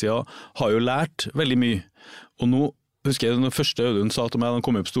radikale venstresida har jo lært veldig mye, og nå husker jeg den første Audun sa til meg da han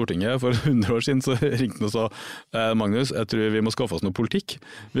kom opp på Stortinget for 100 år siden, så ringte han og sa Magnus, jeg tror vi må skaffe oss noe politikk.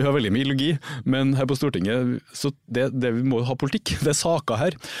 Vi har veldig mye ideologi, men her på Stortinget, så det vi må ha politikk, det er saker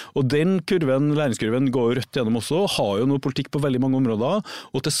her. Og den kurven, læringskurven, går Rødt gjennom også, har jo noe politikk på veldig mange områder,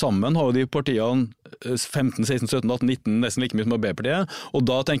 og til sammen har jo de partiene 15, 16, 17, 18, 19, nesten like mye som Arbeiderpartiet, og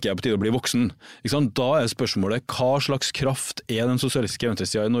da tenker jeg på tide å bli voksen. Ikke sant? Da er spørsmålet, hva slags kraft er den sosialistiske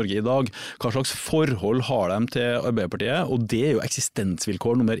venstresida i Norge i dag? Hva slags forhold har de til Arbeiderpartiet? Og det er jo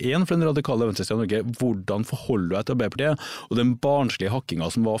eksistensvilkår nummer 1 for den radikale venstresida i Norge. Hvordan forholder du deg til Arbeiderpartiet? Og den barnslige hakkinga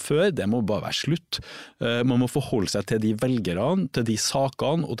som var før, det må bare være slutt. Man må forholde seg til de velgerne, til de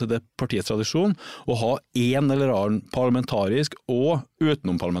sakene og til det partiets tradisjon, og ha en eller annen parlamentarisk og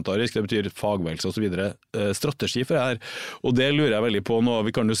utenomparlamentarisk, det betyr fagvelse og så videre, strategi for det her. Og det lurer jeg veldig på nå.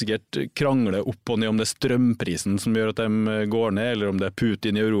 Vi kan jo sikkert krangle opp og ned om det er strømprisen som gjør at de går ned, eller om det er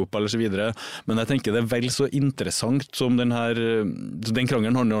Putin i Europa eller så videre. Men jeg tenker det er vel så interessant som den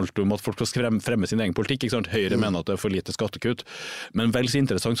krangelen handler alltid om at folk skal fremme sin egen politikk, ikke sant? Høyre mener at det er for lite skattekutt. Men vel så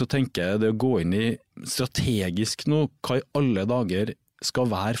interessant så tenker jeg det å gå inn i strategisk nå, hva i alle dager skal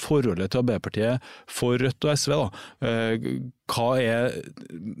være forholdet til Arbeiderpartiet for Rødt og SV da?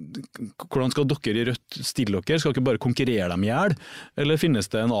 Hvordan skal dere i Rødt stille dere? Skal dere bare konkurrere dem i hjel, eller finnes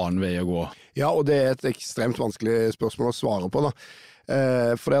det en annen vei å gå? Ja, og det er et ekstremt vanskelig spørsmål å svare på da.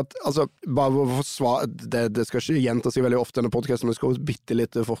 For at, altså, bare for svar, det skal ikke gjenta seg veldig ofte denne podcasten, men det skal også bitte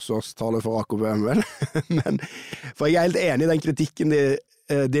litt forsvarstale for AKP-ML. Men, for jeg er helt enig i den kritikken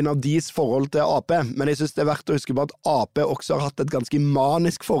din av deres forhold til AP, men jeg synes det er verdt å huske på at AP også har hatt et ganske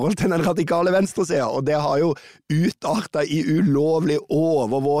manisk forhold til den radikale venstresida, og det har jo utartet i ulovlig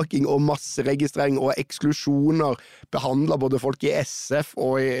overvåking og masseregistrering og eksklusjoner, behandlet både folk i SF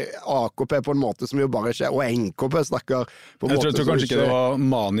og i AKP på en måte som jo bare ikke, og NKP snakker på en måte. Jeg tror kanskje ikke det var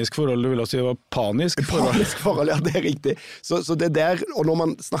manisk forhold, du ville si det var panisk forhold. Panisk forhold, ja, det er riktig. Så det der, og når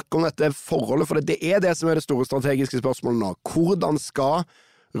man snakker om dette forholdet, for det er det som er det store strategiske spørsmålet nå, hvordan skal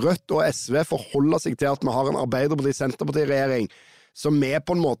Rødt og SV forholde seg til at vi har en Arbeiderparti-Senterparti-regjering som vi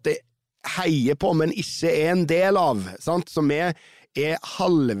på en måte heier på, men ikke er en del av, sant? Så vi er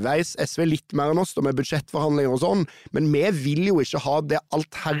halvveis, SV litt mer enn oss med budsjettforhandlinger og sånn, men vi vil jo ikke ha det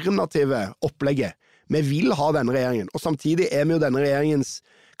alternative opplegget. Vi vil ha denne regjeringen, og samtidig er vi jo denne regjeringens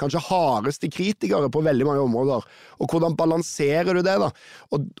kanskje hardeste kritikere på veldig mange områder. Og hvordan balanserer du det da?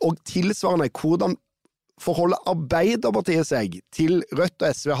 Og tilsvarende, hvordan forholder Arbeiderpartiet seg til Rødt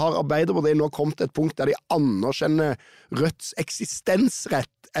og SV? Har Arbeiderpartiet nå kommet til et punkt der de anerkjenner Rødts eksistensrett?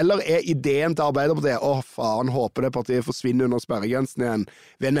 Eller er ideen til Arbeiderpartiet, faen, håper det partiet forsvinner under sperregrensen igjen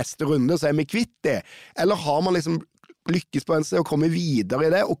ved neste runde, så er vi kvitt det? Eller har man liksom lykkes på en sted og komme videre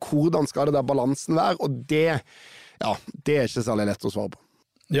i det, og hvordan skal det der balansen være? Og det er ikke særlig lett å svare på.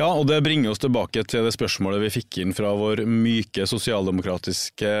 Ja, og det bringer oss tilbake til det spørsmålet vi fikk inn fra vår myke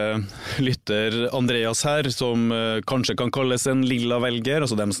sosialdemokratiske lytter Andreas her, som kanskje kan kalles en lilla velger,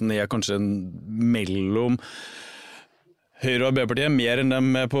 altså dem som er kanskje mellom Høyre og Arbeiderpartiet, mer enn dem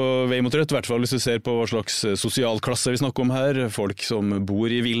er på vei mot Rødt, i hvert fall hvis du ser på hva slags sosial klasse vi snakker om her. Folk som bor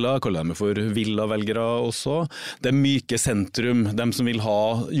i villa, kaller dem for villavelgere også. Det er myke sentrum, dem som vil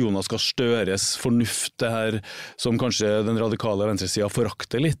ha Jonas Gahr Støres fornuft, det her som kanskje den radikale venstresida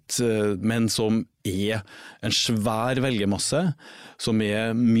forakter litt, men som en svær velgermasse, som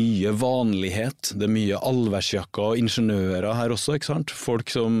mye vanlighet. Det mye allværsjakker og ingeniører her også, ikke sant? Folk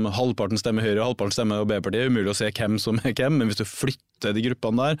som halvparten stemmer Høyre, halvparten stemmer Arbeiderpartiet. Umulig å se hvem som hvem, men hvis du flytter de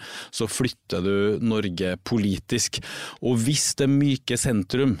gruppene der, så flytter du Norge politisk. Og hvis det myke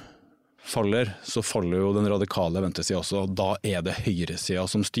sentrum faller, så faller jo den radikale venstresida også. Da det høyresida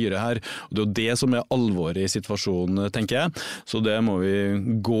som styrer her. Og det det som alvoret i situasjonen, tenker jeg. Så det må vi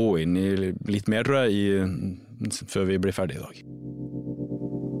gå inn i litt mer, tror jeg, før vi blir ferdige i dag.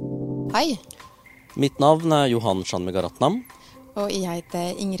 Hei. Mitt navn Johan Shanmegaratnam. Og jeg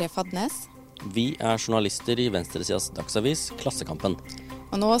heter Ingrid Fadnes. Vi journalister i venstresidas dagsavis Klassekampen.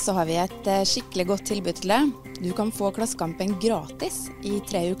 Og nå så har vi et skikkelig godt tilbud til deg. Du kan få Klassekampen gratis i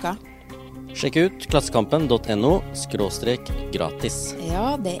 3 uker. Sjekk ut klassekampen.no/gratis.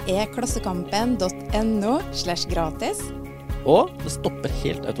 Ja, det klassekampen.no/gratis. Og det stopper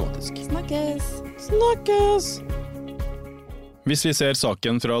helt automatisk. Snakkes! Hvis vi ser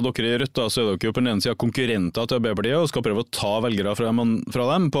saken fra dere i Rødt, så dere jo på den ene siden konkurrenter til Arbeiderpartiet og skal prøve å ta velgere fra dem.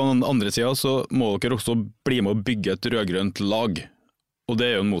 På den andre siden så må dere også bli med å bygge et rødgrønt lag. Og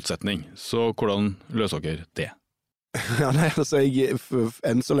det jo en motsetning. Så hvordan løser dere det? Ja, nei, altså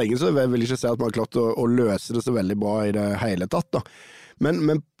enn så lenge så vil jeg ikke si at man har klart å løse det så veldig bra i det hele tatt da.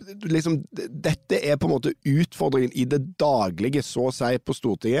 Men liksom, dette på en måte utfordringen i det daglige, så å si, på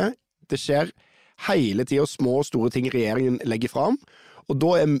Stortinget. Det skjer hele tiden små og store ting regjeringen legger fram, og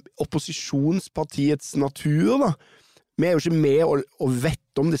da opposisjonspartiets natur da. Vi jo ikke med å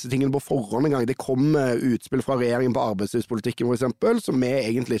vette om disse tingene på forhånd en gang. Det kom utspill fra regjeringen på arbeidslivspolitikken for eksempel, som vi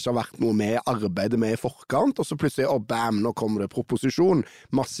egentlig ikke har vært noe med arbeidet med i forkant, og så plutselig, bam, nå kommer det proposisjon,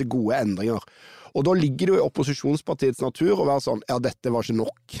 masse gode endringer. Og da ligger det jo i opposisjonspartiets natur å være sånn, ja, dette var ikke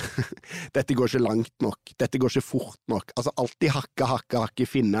nok. Dette går ikke langt nok. Dette går ikke fort nok. Altså alltid hakke,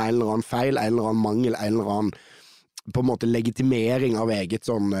 finne en eller annen feil, en eller annen mangel, en eller annen på en måte legitimering av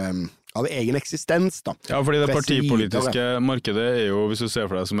av egen eksistens da. Ja, fordi det partipolitiske markedet jo, hvis du ser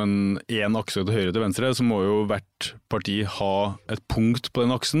for deg som en akse til høyre til venstre, så må jo hvert parti ha et punkt på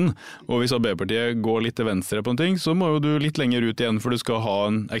den aksen, og hvis Arbeiderpartiet går litt til venstre på en ting, så må jo du litt lenger ut igjen, for du skal ha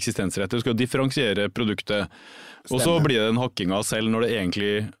en eksistensrett, du skal differensiere produktet, og så blir det en hakking av selv når det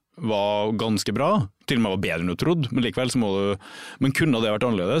egentlig var ganske bra, til og med var bedre enn du trodde, men likevel så må du... Men kunne det vært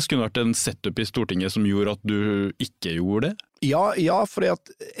annerledes? Kunne det vært en setup i Stortinget som gjorde at du ikke gjorde det? Ja, fordi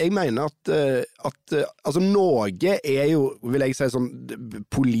at jeg mener at altså Norge jo, vil jeg si, sånn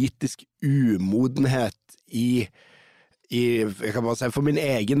politisk umodenhet jeg kan bare si for min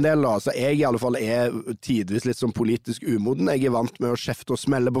egen del da, så jeg i alle fall tidvis litt sånn politisk umoden. Jeg vant med å kjefte og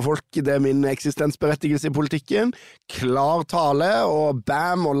smelle på folk. Det min eksistensberettigelse i politikken. Klar tale, og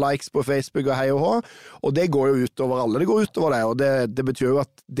bam, og likes på Facebook og hei og hå. Og det går jo utover alle. Det går utover det, og det betyr jo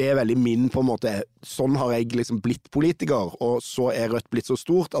at det veldig min på en måte. Sånn har jeg liksom blitt politiker, og så Rødt blitt så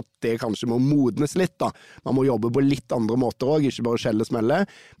stort at det kanskje må modnes litt da. Man må jobbe på litt andre måter også, ikke bare skjelle-smelle,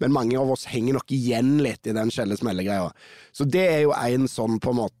 men mange av oss henger nok igjen litt i den skjelle-smelle-greia. Så det jo en sånn på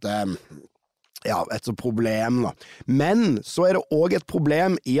en måte, ja, et sånt problem da. Men så det også et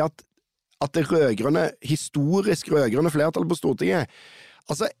problem i at det historisk rødgrønne flertallet på Stortinget,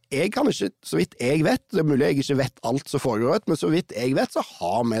 altså jeg kan ikke, så vidt jeg vet, det mulig jeg ikke vet alt som foregår, men så vidt jeg vet så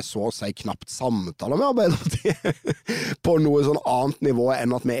har vi så å si knapt samtaler med Arbeiderpartiet på noe sånn annet nivå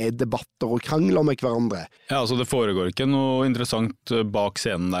enn at vi i debatter og krangler med hverandre. Ja, altså det foregår ikke noe interessant bak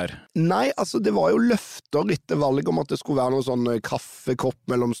scenen der? Nei, altså det var jo løfter etter valget om at det skulle være noe sånn kaffekopp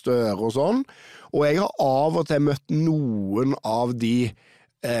mellom Støre og sånn, og jeg har av og til møtt noen av de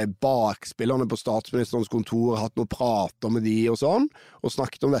bakspillerne på statsministerens kontor, hatt noen prater med de og sånn, og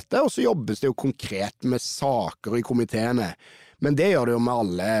snakket om dette, og så jobbes det jo konkret med saker i komiteene. Men det gjør det jo med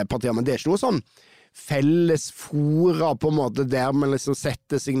alle partier, men det ikke noe sånn felles fora på en måte, der man liksom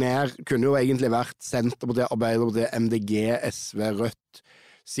setter seg ned, kunne jo egentlig vært Senterpartiet, Arbeiderpartiet, MDG, SV, Rødt,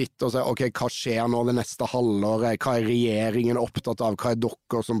 sitte og si, ok, hva skjer nå det neste halvåret, hva regjeringen opptatt av, hva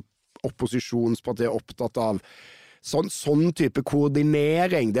dere som opposisjonspartiet opptatt av, Sånn type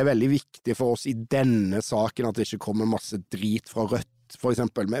koordinering, det veldig viktig for oss i denne saken at det ikke kommer masse drit fra Rødt, for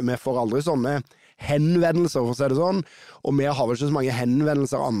eksempel. Vi får aldri sånne henvendelser, for å si det sånn, og vi har vel ikke så mange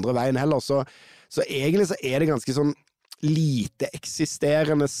henvendelser andre veien heller, så egentlig så det ganske sånn lite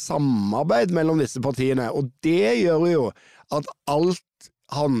eksisterende samarbeid mellom disse partiene, og det gjør jo at alt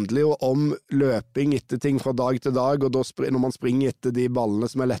handler jo om løping etter ting fra dag til dag, og da når man springer etter de ballene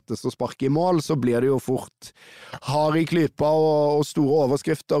som lettest å sparke i mål, så blir det jo fort hard i klypa og store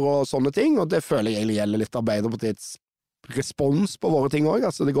overskrifter og sånne ting, og det føler jeg egentlig gjelder litt Arbeiderpartiets respons på våre ting også,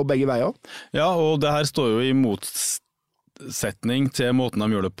 altså det går begge veier. Ja, og det her står jo i motsetning til måten de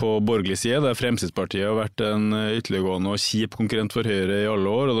gjør det på borgerlig side, der Fremskrittspartiet har vært en ytterliggående og kjip konkurrent for Høyre i alle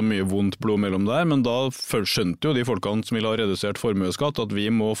år, og det er mye vondt blod mellom der, men da skjønte jo de folkene som ville ha redusert formueskatt at vi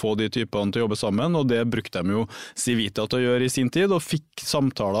må få de typene til å jobbe sammen, og det brukte de jo Civita til å gjøre i sin tid, og fikk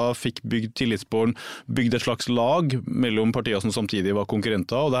samtaler, fikk bygd tillitsbånd, bygd et slags lag mellom partier som samtidig var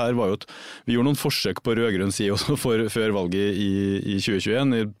konkurrenter, og det her var jo vi gjorde noen forsøk på rødgrønn side også før valget i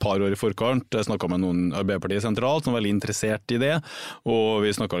 2021, i et par år i forkant. Jeg snakket med noen Arbeiderpartiet sentralt som var veldig interessert i det, og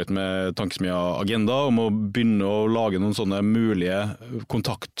vi snakket litt med Tankesmia Agenda om å begynne å lage noen sånne mulige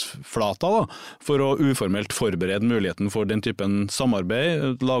kontaktflater da, for å uformelt forberede muligheten for den typen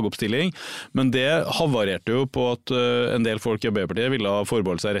samarbeid, lagoppstilling, men det havarerte jo på at en del folk i Arbeiderpartiet ville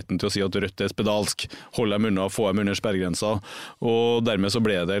forbeholde seg retten til å si at Rødt er spedalsk, holde dem unna, få dem under sperregrensa, og dermed så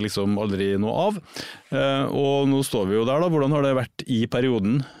ble det liksom aldri noe av. Og nå står vi jo der da, hvordan har det vært i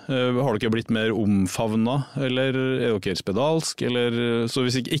perioden? Har dere blitt mer omfavnet, eller er dere spedalsk? Eller, så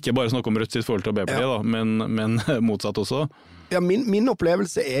hvis ikke bare snakke om Rødt sitt forhold til Arbeiderpartiet da, men motsatt også? Ja, min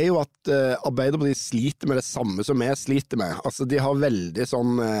opplevelse er jo at Arbeiderpartiet sliter med det samme som jeg sliter med. Altså de har veldig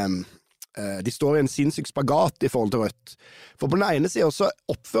sånn... De står i en sinnssyk spagat i forhold til Rødt. For på den ene siden så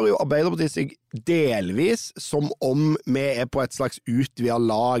oppfører jo Arbeiderpartiet seg delvis som om vi er på et slags utvidet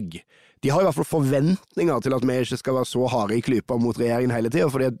lag. De har i hvert fall forventninger til at vi ikke skal være så harde i klypa mot regjeringen hele tiden,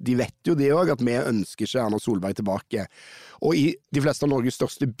 for de vet jo de også at vi ønsker ikke Erna Solberg tilbake. Og i de fleste av Norges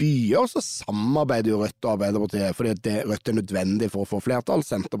største byer så samarbeider jo Rødt og Arbeiderpartiet, fordi Rødt er nødvendig for å få flertall.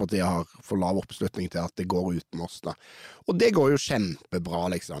 Senterpartiet har for lav oppslutning til at det går uten oss da. Og det går jo kjempebra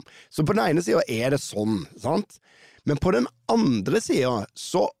liksom. Så på den ene siden er det sånn, sant? Men på den andre siden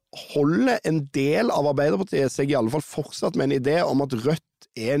så holder en del av Arbeiderpartiet seg i alle fall fortsatt med en idé om at Rødt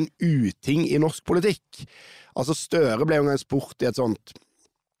er en uting i norsk politikk. Altså Støre ble jo en gang spurt i et sånt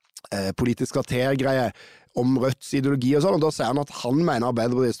politisk kvartergreie om Rødts ideologi og sånn, og da sier han at han mener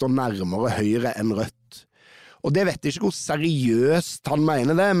Arbeiderpartiet står nærmere Høyre enn Rødt. Og det vet jeg ikke hvor seriøst han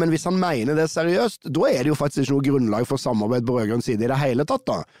mener det, men hvis han mener det seriøst, da er det jo faktisk ikke noe grunnlag for samarbeid på rødgrønn side i det hele tatt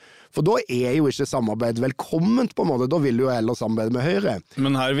da. For da er jo ikke samarbeid velkomment på en måte, da vil jo heller samarbeide med Høyre.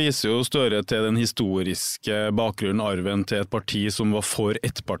 Men her viser jo Støre til den historiske bakgrunnen, arven til et parti som var for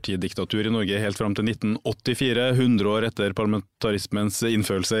ettpartidiktatur i Norge helt frem til 1984, 100 år etter parlamentarismens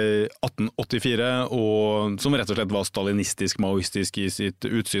innførelse i 1884, og som rett og slett var stalinistisk, maoistisk i sitt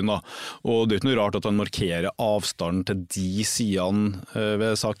utsyn da. Og det er ikke noe rart at han markerer avstanden til de sidene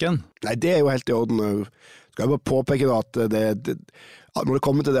ved saken. Nei, det er jo helt i orden. Skal jeg bare påpeke da at når det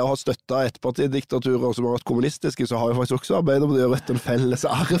kommer til det å ha støttet ettpartidiktaturer som har vært kommunistiske, så har jo faktisk også Arbeiderpartiet og Rødt en felles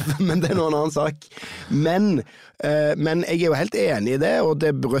arv, men det er noen annen sak. Men jeg er jo helt enig i det, og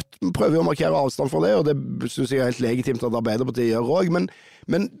Rødt prøver jo å markere avstand fra det, og det synes jeg er helt legitimt at Arbeiderpartiet gjør også,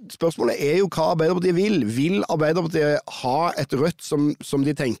 men spørsmålet er jo hva Arbeiderpartiet vil. Vil Arbeiderpartiet ha et Rødt som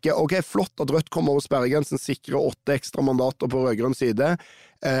de tenker, ok, flott at Rødt kommer over sperregrensen, sikrer 8 ekstra mandater på rødgrønn side,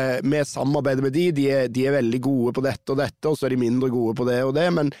 med samarbeidet med de er veldig gode på dette og dette, og så er de mindre gode på det og det,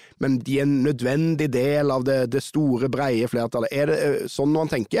 men de er en nødvendig del av det store, breie flertallet. Er det sånn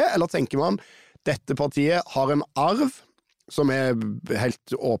man tenker, eller tenker man dette partiet har en arv som er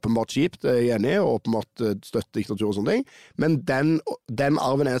helt åpenbart kjipt, det er jeg enig i, og åpenbart støttediktatur og sånne ting, men den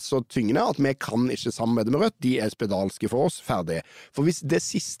arven er så tyngende at vi kan ikke samarbeide med Rødt, de er spedalske for oss, ferdig. For hvis det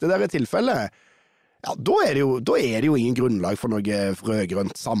siste der er tilfellet, ja, da er det jo ingen grunnlag for noe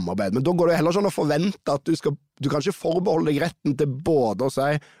rødgrønt samarbeid, men da går det heller sånn å forvente at du kan ikke forbeholde deg retten til både å si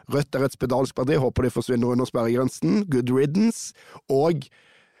Rødt er et spedalsk parti, håper de forsvinner under sperregrensen, good riddance, og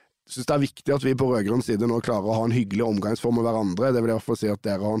synes det er viktig at vi på rødgrønn side nå klarer å ha en hyggelig omgangsform med hverandre. Det vil i hvert fall si at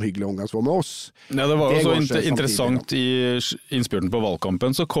dere har en hyggelig omgangsform med oss. Ja, det var jo så interessant i innspurten på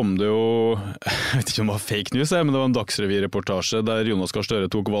valgkampen, så kom det jo, jeg vet ikke om det var fake news, men det var en Dagsrevy-reportasje der Jonas Gahr Støre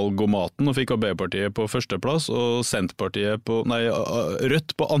tok valg om maten og fikk Arbeiderpartiet på førsteplass, og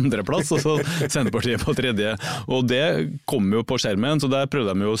Rødt på andreplass, og så Senterpartiet på tredje. Og det kom jo på skjermen, så der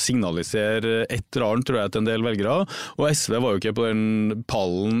prøvde de jo å signalisere et eller annet, tror jeg, til en del velgere. Og SV var jo ikke på den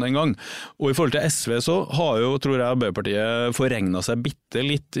pallen en gang. Og i forhold til SV så har jo, tror jeg, Arbeiderpartiet forregnet seg bitte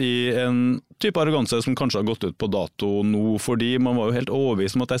litt i en type arroganse som kanskje har gått ut på dato nå, fordi man var jo helt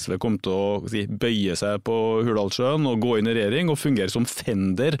overbevist om at SV kom til å bøye seg på Hurdalssjøen og gå inn i regjering og fungere som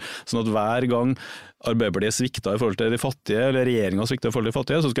fender, sånn at hver gang Arbeiderpartiet svikta i forhold til de fattige, eller regjeringen svikta i forhold til de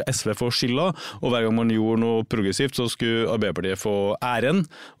fattige, så skulle SV få skylda, og hver gang man gjorde noe progressivt, så skulle Arbeiderpartiet få æren,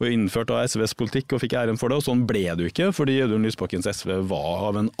 og innført av SVs politikk og fikk æren for det, og sånn ble det jo ikke, fordi Audun Lysbakkens SV var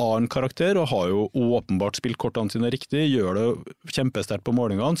av en annen karakter, og har jo åpenbart spilt kortene sine riktig, gjør det kjempesterkt på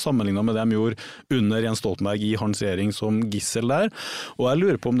målingene, sammenlignet med det de gjorde under Jens Stoltenberg i hans regjering som gissel der, og jeg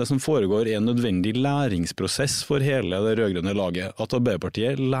lurer på om det som foregår en nødvendig læringsprosess for hele det rødgrønne laget, at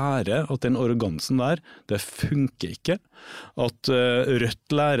Arbeiderpartiet lærer at den arrogansen der, det funker ikke. At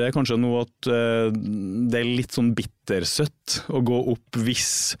Rødt lærer kanskje nå at det litt sånn bittersøtt å gå opp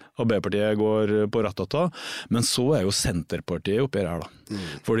hvis Arbeiderpartiet går på rattata, men så jo Senterpartiet oppi her da.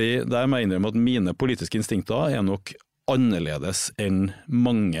 Fordi der må jeg innrømme at mine politiske instinkter nok annerledes enn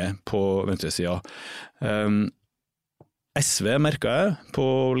mange på venstresida. SV merket jeg, på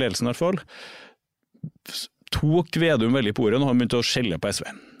ledelsen i hvert fall, tok Vedum veldig på ordet, og han begynte å skjelle på SV.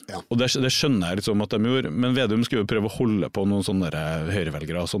 Ja. Og det skjønner jeg liksom at de gjorde, men Vedum skulle jo prøve å holde på noen sånne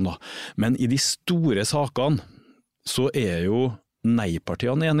høyrevelgere og sånn da. Men i de store sakene så jo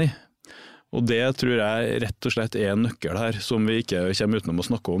nei-partiene enige. Og det tror jeg rett og slett en nøkkel her, som vi ikke kommer utenom å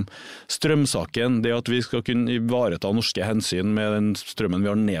snakke om. Strømsaken, det at vi skal kunne ivareta norske hensyn med den strømmen vi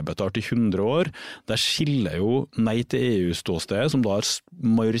har nedbetalt i 100 år, der skiller jo nei til EU-ståstedet, som da har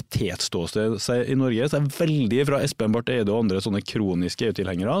majoritetsståsted i Norge, så veldig fra Espen Barth Eide og andre sånne kroniske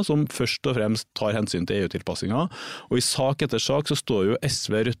EU-tilhengere, som først og fremst tar hensyn til EU-tilpassingen. Og i sak etter sak så står jo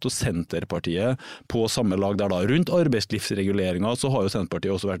SV, Rødt og Senterpartiet på samme lag der da. Rundt arbeidslivsreguleringen så har jo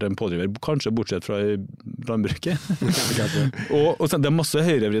Senterpartiet også vært en pådriver, kanskje bortsett fra landbruket. og det masse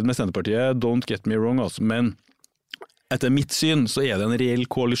høyrevridd med Senterpartiet, don't get me wrong, altså. Men etter mitt syn så det en reell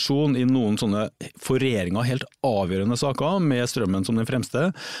koalisjon i noen sånne for regjeringen helt avgjørende saker med strømmen som den fremste,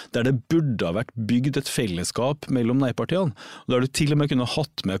 der det burde ha vært bygd et fellesskap mellom nei-partiene. Der du til og med kunne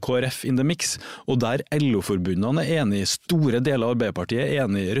hatt med KrF in the mix, og der LO-forbundene enige, store deler av Arbeiderpartiet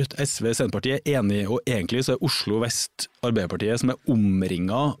enige, Rødt, SV, Senterpartiet enige, og egentlig så Oslo Vest Arbeiderpartiet som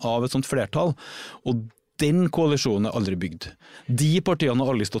omringet av et sånt flertall. Og den koalisjonen aldri bygd. De partiene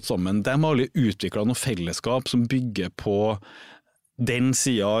har aldri stått sammen. De har aldri utviklet noe fellesskap som bygger på den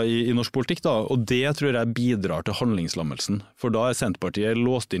siden i norsk politikk da, og det tror jeg bidrar til handlingslammelsen. For da Senterpartiet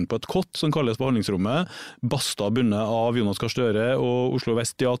låst inn på et kott som kalles på handlingsrommet, basta bunnet av Jonas Gahr Støre og Oslo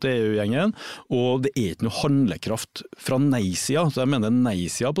Vest ja til EU-gjengen, og det ikke noe handlekraft fra nei-siden. Så jeg mener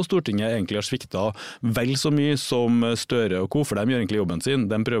nei-siden på Stortinget egentlig har sviktet vel så mye som Støre og Co, for de gjør egentlig jobben sin.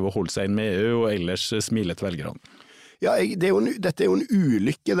 De prøver å holde seg inn med EU og ellers smile til velgerne. Ja, dette jo en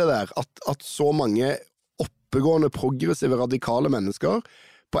ulykke det der, at så mange oppegående, progressive, radikale mennesker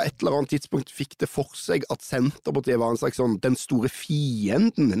på et eller annet tidspunkt fikk det for seg at Senterpartiet var en slags sånn, den store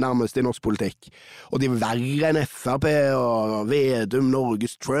fienden nærmest i norsk politikk. Og de var verre enn FrP og Vedum,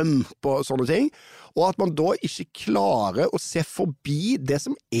 Norges Trump og sånne ting. Og at man da ikke klarer å se forbi det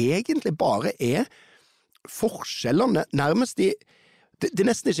som egentlig bare forskjellene nærmest det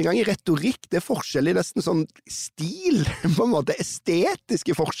nesten ikke engang i retorikk, det forskjell i nesten sånn stil, på en måte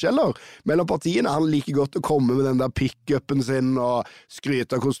estetiske forskjeller mellom partiene. Han liker godt å komme med den der pick-upen sin og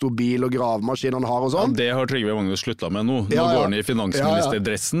skryte av hvor stor bil og gravemaskin han har og sånn. Ja, det har Trygve Magnus sluttet med nå. Nå går han i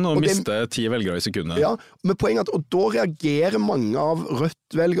finansministerdressen og mister 10 velgere i sekundet. Ja, med poenget at, og da reagerer mange av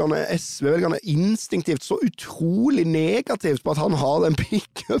Rødt-velgerne, SV-velgerne instinktivt så utrolig negativt på at han har den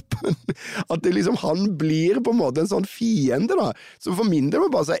pick-upen, at det liksom, han blir på en måte en sånn fiende da. Så for min del må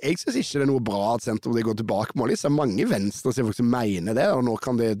jeg bare si, jeg synes ikke det noe bra at Senterpartiet går tilbake med det. Mange venstre som faktisk mener det, og nå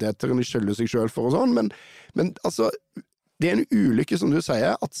kan det til å skjølle seg selv for og sånn, men altså, det en ulykke som du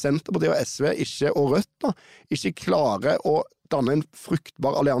sier, at Senterpartiet og SV ikke, og Rødt da, ikke klarer å danne en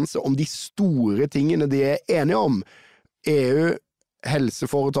fruktbar allianse om de store tingene de enige om. EU,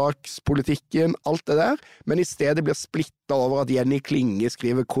 helseforetakspolitikken, alt det der, men i stedet blir splittet over at Jenny Klinge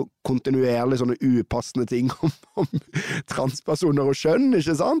skriver kontinuerlig sånne upassende ting om transpersoner og kjønn,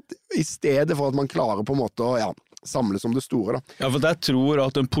 ikke sant? I stedet for at man klarer på en måte å samles om det store da. Ja, for jeg tror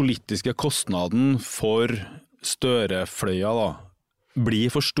at den politiske kostnaden for Støre-fløya da, blir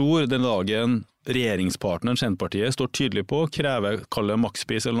for stor den dagen regjeringspartneren Senterpartiet står tydelig på, krever, kaller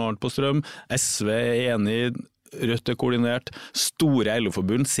makspris eller noe annet på strøm, SV enig, Rødt koordinert, store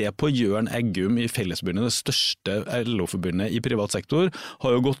LO-forbund, se på Jørn Eggum i Fellesforbundet, det største LO-forbundet i privat sektor,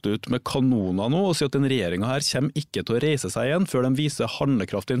 har jo gått ut med kanoner nå og sier at den regjeringen her kommer ikke til å reise seg igjen før de viser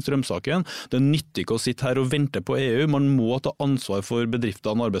handlekraft i den strømsaken. Det nytter ikke å sitte her og vente på EU, man må ta ansvar for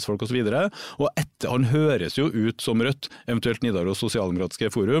bedriftene, arbeidsfolk og så videre, og han høres jo ut som Rødt, eventuelt Nidaros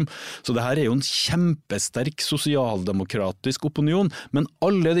Sosialdemokratiske Forum, så det her jo en kjempesterk sosialdemokratisk opinion, men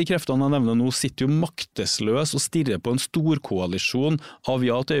alle de kreftene jeg nevner nå sitter jo maktesløs og stirre på en storkoalisjon av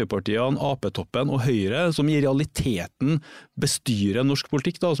ja til EU-partiene, AP-toppen og Høyre, som i realiteten bestyrer norsk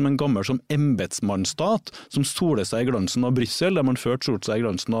politikk da, som en gammel som embetsmannsstat, som soler seg i glansen av Bryssel, der man ført solt seg i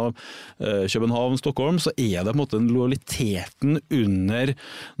glansen av København, Stockholm, så er det på en måte en lojaliteten under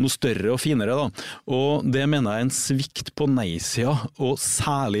noe større og finere. Da. Og det mener jeg er en svikt på nei-sida, og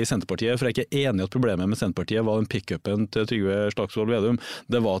særlig i Senterpartiet, for jeg er ikke enig i at problemet med Senterpartiet var den pick-upen til Trygve Slagsvold Vedum.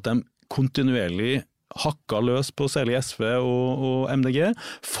 Det var at de kontinuerlig hakka løs på særlig SV og MDG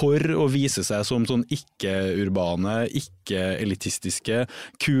for å vise seg som sånn ikke-urbane, ikke-elitistiske,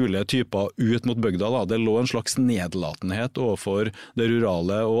 kule typer ut mot bygda. Da. Det lå en slags nedlatenhet overfor det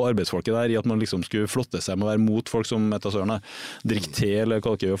rurale og arbeidsfolket der i at man liksom skulle flotte seg med å være mot folk som drikker te eller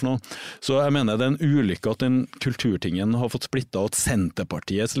hva det ikke gjør for noe. Så jeg mener det er en ulykke at den kulturtingen har fått splittet og at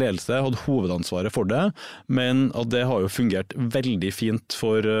Senterpartiets ledelse hadde hovedansvaret for det, men at det har jo fungert veldig fint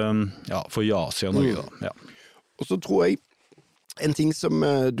for ja-sida Norge. Ja. Og så tror jeg en ting som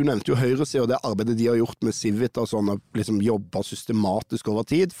du nevnte jo høyresiden, og det arbeidet de har gjort med Civit og sånn, liksom jobber systematisk over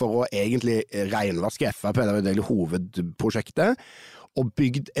tid for å egentlig renvaske FrP, det er jo det hovedprosjektet, og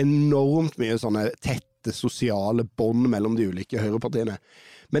bygd enormt mye sånne tette sosiale bånd mellom de ulike høyrepartiene.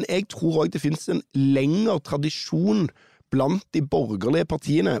 Men jeg tror også det finnes en lengre tradisjon blant de borgerlige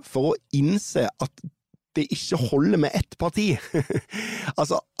partiene for å innse at det ikke holder med ett parti.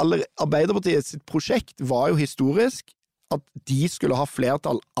 Altså, Arbeiderpartiet sitt prosjekt var jo historisk at de skulle ha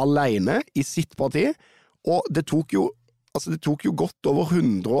flertall alene i sitt parti, og det tok jo godt over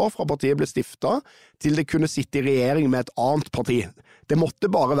 100 år fra partiet ble stiftet til det kunne sitte i regjering med et annet parti. Det måtte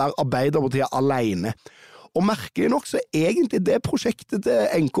bare være Arbeiderpartiet alene. Og merkelig nok så egentlig det prosjektet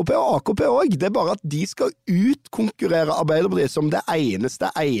til NKP og AKP også, det er bare at de skal utkonkurrere Arbeiderpartiet som det eneste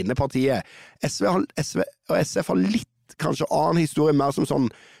ene partiet. SV og SF har litt kanskje annen historie, mer som sånn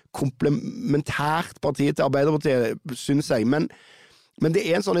komplementært parti til Arbeiderpartiet, synes jeg. Men det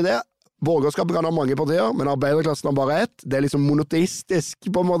er en sånn idé. Borgerskapet kan ha mange partier, men arbeiderklassen har bare ett. Det er liksom monoteistisk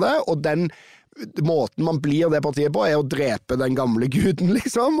på en måte, og den måten man blir det partiet på er å drepe den gamle guden,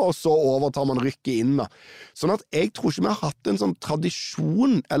 liksom, og så overtar man rykket inn. Da. Sånn at jeg tror ikke vi har hatt en sånn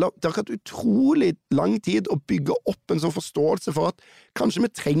tradisjon, eller det har hatt utrolig lang tid å bygge opp en sånn forståelse for at kanskje vi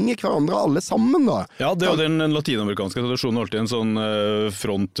trenger hverandre alle sammen, da. Ja, det er jo den latinamerikanske tradisjonen alltid en sånn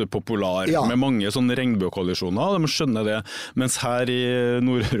front popular, med mange sånne regnbuekoalisjoner, de skjønner det. Mens her i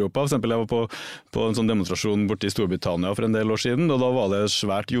Nord-Europa, for eksempel, jeg var på en sånn demonstrasjon borte i Storbritannia for en del år siden, og da var det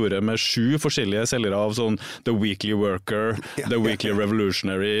svært jorde med 7 forskjellige selgere av sånn The Weekly Worker, The Weekly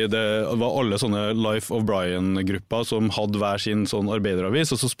Revolutionary, det var alle sånne Life of Brian-grupper som hadde hver sin sånn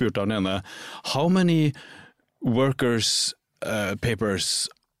arbeideravis, og så spurte han ene, how many workers papers,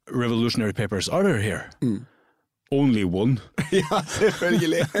 revolutionary papers are there here? Only one. Ja,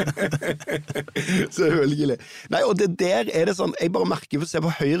 selvfølgelig. Selvfølgelig. Nei, og det der er det sånn, jeg bare merker for å se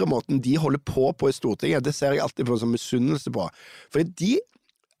på høyremåten de holder på i Stortinget, det ser jeg alltid på som misunnelse på. For de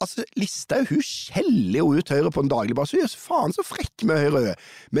Listhaug, hun skjeller jo ut Høyre på en daglig basis. Hun gjør så faen så frekk med Høyre.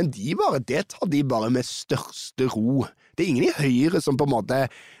 Men det tar de bare med største ro. Det er ingen i Høyre som på en måte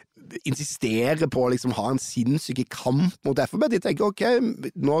insisterer på å liksom ha en sinnssyk kamp mot FrP. De tenker,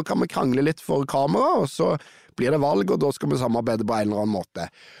 ok, nå kan vi krangle litt for kamera, og så blir det valg, og da skal vi samarbeide på en eller annen måte.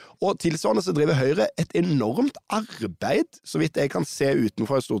 Og tilsvarende så driver Høyre et enormt arbeid, så vidt jeg kan se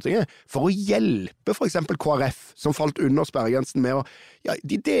utenfor Stortinget, for å hjelpe for eksempel KrF, som falt under sperregrensen med å,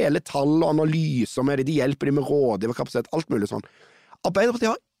 de deler tall og analyser med de hjelper de med rådgiverkapasitet, alt mulig sånn.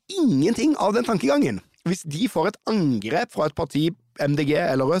 Arbeiderpartiet har ingenting av den tankegangen. Hvis de får et angrep fra et parti, MDG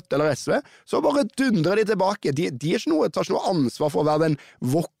eller Rødt eller SV, så bare dundrer de tilbake. De tar ikke noe ansvar for å være den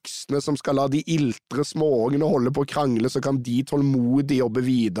voksne som skal la de iltre småungene holde på å krangle, så kan de tålmodig jobbe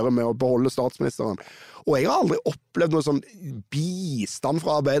videre med å beholde statsministeren. Og jeg har aldri opplevd noe sånn bistand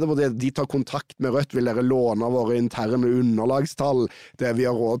fra Arbeiderpartiet. De tar kontakt med Rødt, vil dere låne våre interne underlagstall, det vi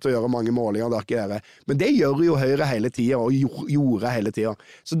har råd til å gjøre mange målinger, det er ikke dere. Men det gjør jo Høyre hele tiden, og gjorde hele tiden.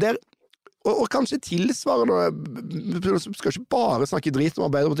 Så der Og kanskje tilsvarende, vi skal ikke bare snakke drit om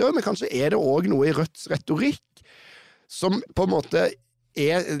Arbeiderpartiet, men kanskje er det også noe i Rødts retorikk som på en måte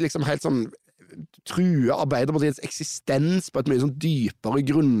er liksom helt sånn truer Arbeiderpartiets eksistens på et mye sånn dypere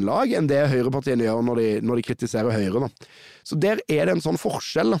grunnlag enn det høyrepartiene gjør når de kritiserer Høyre. Da. Så der er det en sånn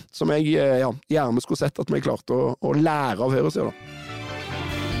forskjell da, som jeg gjerne skulle sett at vi klarte å lære av Høyre, sier da.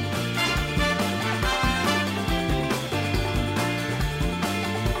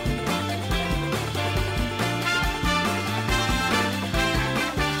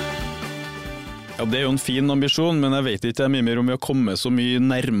 Ja, det jo en fin ambisjon, men jeg vet ikke mye mer om vi har kommet så mye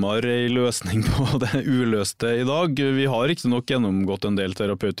nærmere en løsning på det uløste i dag. Vi har ikke nok gjennomgått en del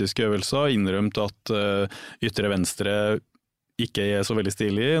terapeutiske øvelser, innrømt at ytre venstre ikke så veldig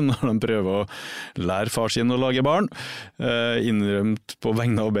stilig når de prøver å lære far sin å lage barn. Innrømt på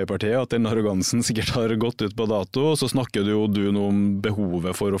vegne av Arbeiderpartiet at den arrogansen sikkert har gått ut på dato, og så snakker du nå om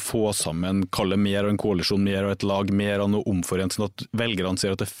behovet for å få sammen, kalle mer av en koalisjon, mer av et lag, mer av noe omforent, sånn at velgerne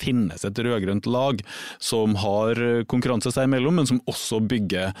ser at det finnes et rødgrønt lag som har konkurranse seg imellom, men som også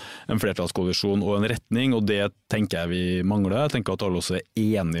bygger en flertallskoalisjon og en retning, og det tenker jeg vi mangler. Jeg tenker at alle også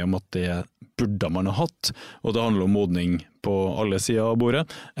enige om at det burde man ha hatt, og det handler om modning på alle sider av bordet.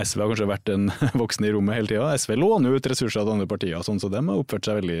 SV har kanskje vært en voksen i rommet hele tiden. SV låner ut ressurser av andre partier, sånn så de har oppført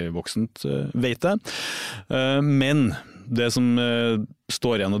seg veldig voksent, vet jeg. Men det som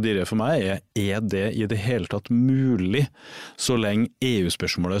står igjen og dirrer for meg er det i det hele tatt mulig, så lenge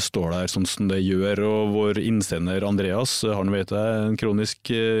EU-spørsmålet står der sånn som det gjør, og vår innsender Andreas, han vet jeg, en kronisk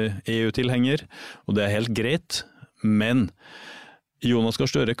EU-tilhenger, og det helt greit, men Jonas Gahr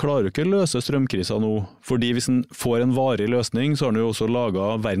Støre klarer jo ikke å løse strømkrisa nå, fordi hvis han får en varig løsning, så har han jo også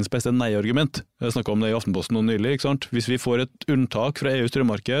laget verdens beste nei-argument. Jeg snakket om det i Aftenposten nå nylig, ikke sant? Hvis vi får et unntak fra EUs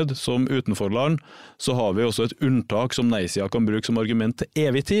strømmarked som utenforland, så har vi også et unntak som nei-sida kan bruke som argument til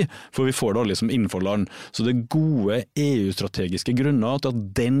evig tid, for vi får det alle som innenforland. Så det er gode EU-strategiske grunner til at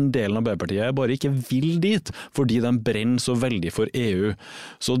den delen av Arbeiderpartiet bare ikke vil dit, fordi de brenner så veldig for EU.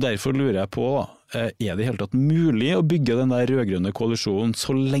 Så derfor lurer jeg på, det i hele tatt mulig å bygge den der rødgrønne koalisjonen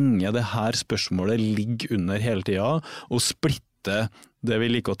så lenge det her spørsmålet ligger under hele tiden, og splitte det vi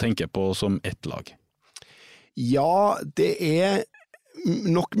liker å tenke på som ett lag? Ja, det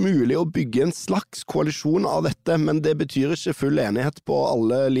nok mulig å bygge en slags koalisjon av dette, men det betyr ikke full enighet på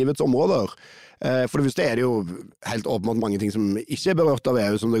alle livets områder. For det første det jo helt åpenbart mange ting som ikke berørt av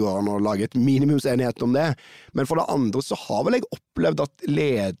EU, som det går an å lage et minimumsenighet om det. Men for det andre så har vel jeg opplevd at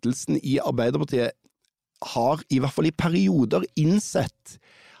ledelsen i Arbeiderpartiet har i hvert fall i perioder innsett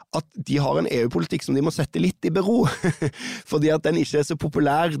at de har en EU-politikk som de må sette litt i bero, fordi at den ikke så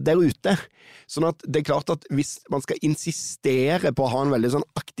populær der ute. Sånn at det klart at hvis man skal insistere på å ha en veldig sånn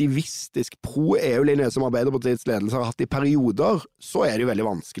aktivistisk pro-EU-linje som Arbeiderpartiets ledelse har hatt i perioder, så det jo veldig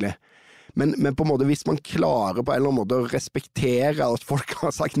vanskelig. Men på en måte, hvis man klarer på en eller annen måte å respektere at folk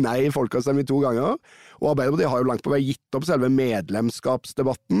har sagt nei i folkeavstemning 2 ganger, og Arbeiderpartiet har jo langt på vei gitt opp selve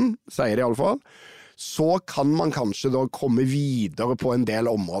medlemskapsdebatten, sier de i alle fall, så kan man kanskje da komme videre på en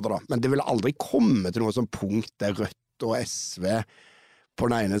del områder da. Men det vil aldri komme til noe sånn punkt der Rødt og SV på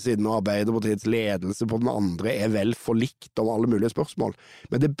den ene siden og Arbeiderpartiets ledelse på den andre vel forlikt om alle mulige spørsmål.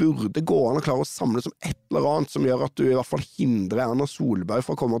 Men det burde gå an å klare å samles om et eller annet som gjør at du i hvert fall hindrer Erna Solberg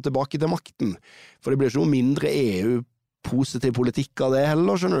fra å komme tilbake til makten. For det blir ikke noe mindre EU-positiv politikk av det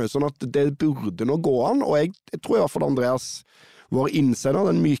heller, skjønner du. Sånn at det burde nå gå an, og jeg tror i hvert fall Andreas, vår innsender,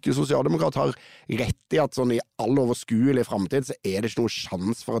 den myke sosialdemokrat, har rett i at sånn i all overskuelig fremtid så det ikke noe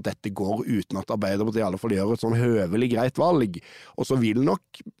sjans for at dette går uten at Arbeiderpartiet i alle fall gjør et sånn høvelig greit valg. Og så vil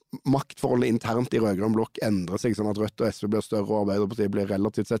nok maktforholdene internt i rød-grønn blokk endre seg sånn at Rødt og SV blir større og Arbeiderpartiet blir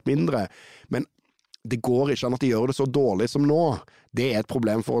relativt sett mindre. Men det går ikke an at de gjør det så dårlig som nå. Det et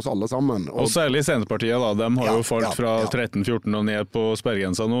problem for oss alle sammen. Og særlig Senterpartiet da, de har jo falt fra 13-14 og ned på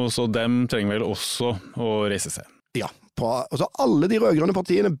sperregrensa nå, så de trenger vel også å reise seg. Ja, altså alle de rødgrønne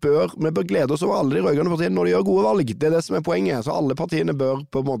partiene vi bør glede oss over alle de rødgrønne partiene når de gjør gode valg. Det det som poenget. Så alle partiene bør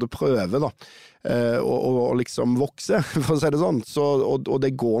på en måte prøve da, og liksom vokse, for å si det sånn. Og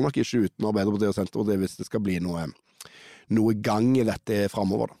det går nok ikke uten Arbeiderpartiet og Senterpartiet hvis det skal bli noe gang i dette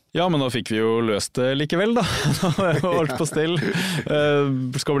fremover da. Ja, men da fikk vi jo løst det likevel da. Da har jo alt på still.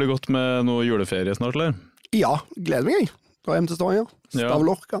 Skal det bli godt med noe juleferie snart, eller? Ja, gleder meg. Dra hjem til Stavanger.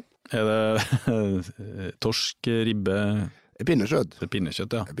 Stavlorka. Det torsk, ribbe? Pinnekjøtt. Det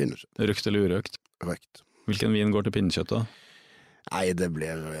pinnekjøtt, ja. Pinnekjøtt. Røkt eller urøkt? Røkt. Hvilken vin går til pinnekjøtt da? Nei, det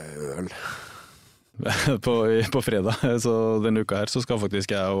blir øl. På fredag, så denne uka her, så skal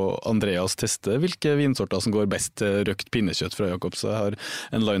faktisk jeg og Andreas teste hvilke vinsorter som går best til røkt pinnekjøtt fra Jakobs. Jeg har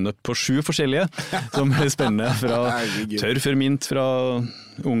en line-up på 7 forskjellige, som spennende, fra tørr fermint fra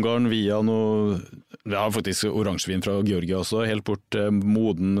Ungarn via noe. Vi har faktisk oransjevin fra Georgia også, helt bort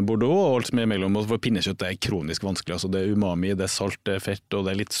moden Bordeaux, og alt som imellom. For pinnekjøtt kronisk vanskelig, altså det umami, det salt, det fett, og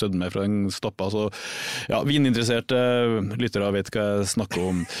det litt sødme fra den stoppa. Så ja, vininteresserte lyttere vet hva jeg snakker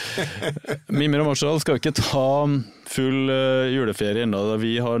om. Mimir og Marshall skal ikke ta full juleferie enda.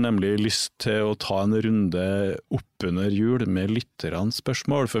 Vi har nemlig lyst til å ta en runde opp under jul med lytterens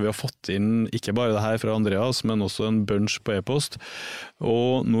spørsmål, for vi har fått inn ikke bare det her fra Andreas, men også en bunch på e-post.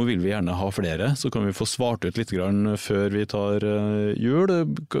 Og nå vil vi gjerne ha flere, så kan vi få svart ut litt grann før vi tar jul.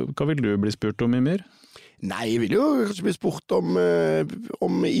 Hva vil du bli spurt om, Mimir? Nei, jeg vil jo kanskje bli spurt om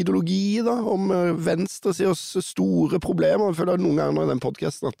ideologi, da, om venstresidas store problemer. Jeg føler noen ganger i den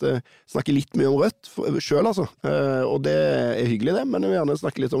podcasten at jeg snakker litt mye om Rødt selv, altså. Og det er hyggelig det, men jeg vil gjerne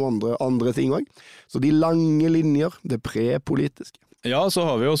snakke litt om andre ting også. Så de lange linjer, det prepolitiske. Ja, så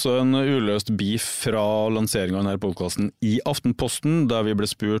har vi også en uløst beef fra lanseringen av denne podcasten i Aftenposten, der vi ble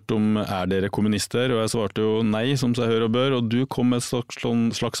spurt om dere kommunister, og jeg svarte jo nei, som seg hør og bør, og du kom med et slags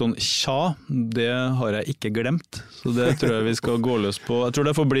sånn tja, det har jeg ikke glemt, så det tror jeg vi skal gå løs på. Jeg tror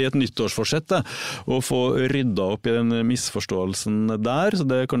det får bli et nyttårsforsett, å få rydda opp i den misforståelsen der, så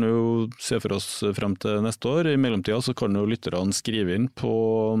det kan du jo se for oss frem til neste år. I mellomtida så kan jo lytterne skrive inn på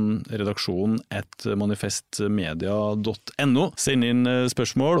redaksjonen @manifestmedia.no. Send inn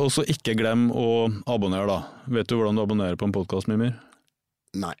spørsmål, og så ikke glem å abonnere da. Vet du hvordan du abonnerer på en podcast, Mimir?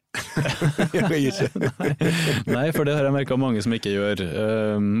 Nei, jeg ikke. Nei, for det har jeg merket mange som ikke gjør.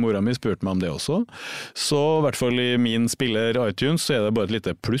 Mora mi spurte meg om det også. Så i hvert fall i min spiller iTunes så det bare et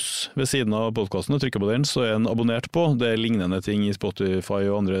lite pluss ved siden av podcasten. Og trykker på den, så en abonnert på. Det lignende ting i Spotify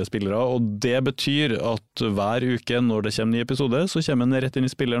og andre spillere. Og det betyr at hver uke når det kommer ny episode, så kommer den rett inn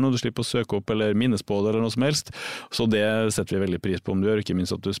i spilleren, og du slipper å søke opp eller minnes på det eller noe som helst. Så det setter vi veldig pris på om du gjør, ikke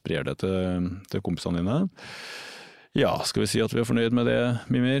minst at du sprer det til kompisene dine. Ja, skal vi si at vi fornøyd med det,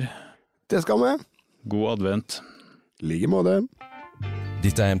 Mimir? Det skal vi. God advent. Like måte.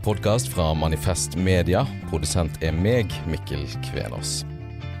 Dette en podcast fra Manifest Media. Produsent meg, Mikkel Kvenås.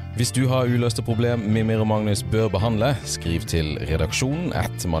 Hvis du har uløste problem Mimir og Magnus bør behandle, skriv til redaksjonen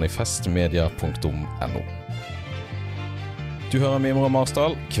 @manifestmedia.no. Du hører Mimir og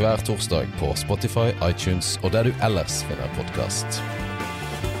Marsdal hver torsdag på Spotify, iTunes og der du ellers finner podcast.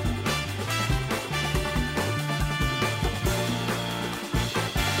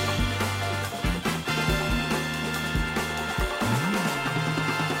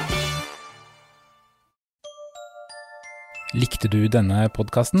 Likte du denne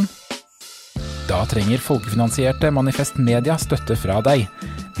podcasten? Da trenger folkefinansierte Manifest Media støtte fra deg.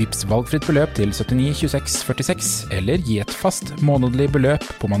 Vips valgfritt beløp til 79 26 46, eller gi et fast månedlig beløp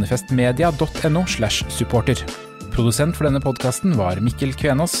på manifestmedia.no/supporter. Produsent for denne podcasten var Mikkel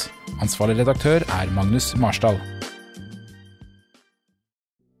Kvenås. Ansvarlig redaktør Magnus Marsdal.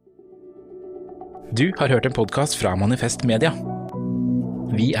 Du har hørt en podcast fra Manifest Media.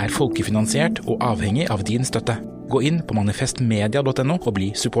 Vi folkefinansiert og avhengig av din støtte. Gå inn på manifestmedia.no og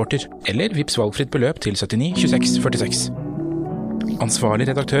bli supporter, eller vips valgfritt beløp til 79 26 46. Ansvarlig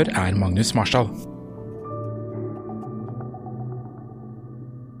redaktør Magnus Marsdal.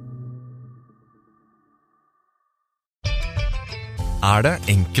 Det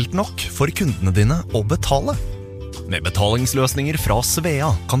enkelt nok for kundene dine å betale? Med betalingsløsninger fra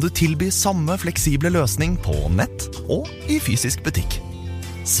Svea kan du tilby samme fleksible løsning på nett og i fysisk butikk.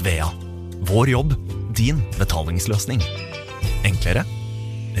 Svea. Vår jobb, din betalingsløsning. Enklere,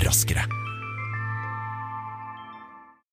 raskere.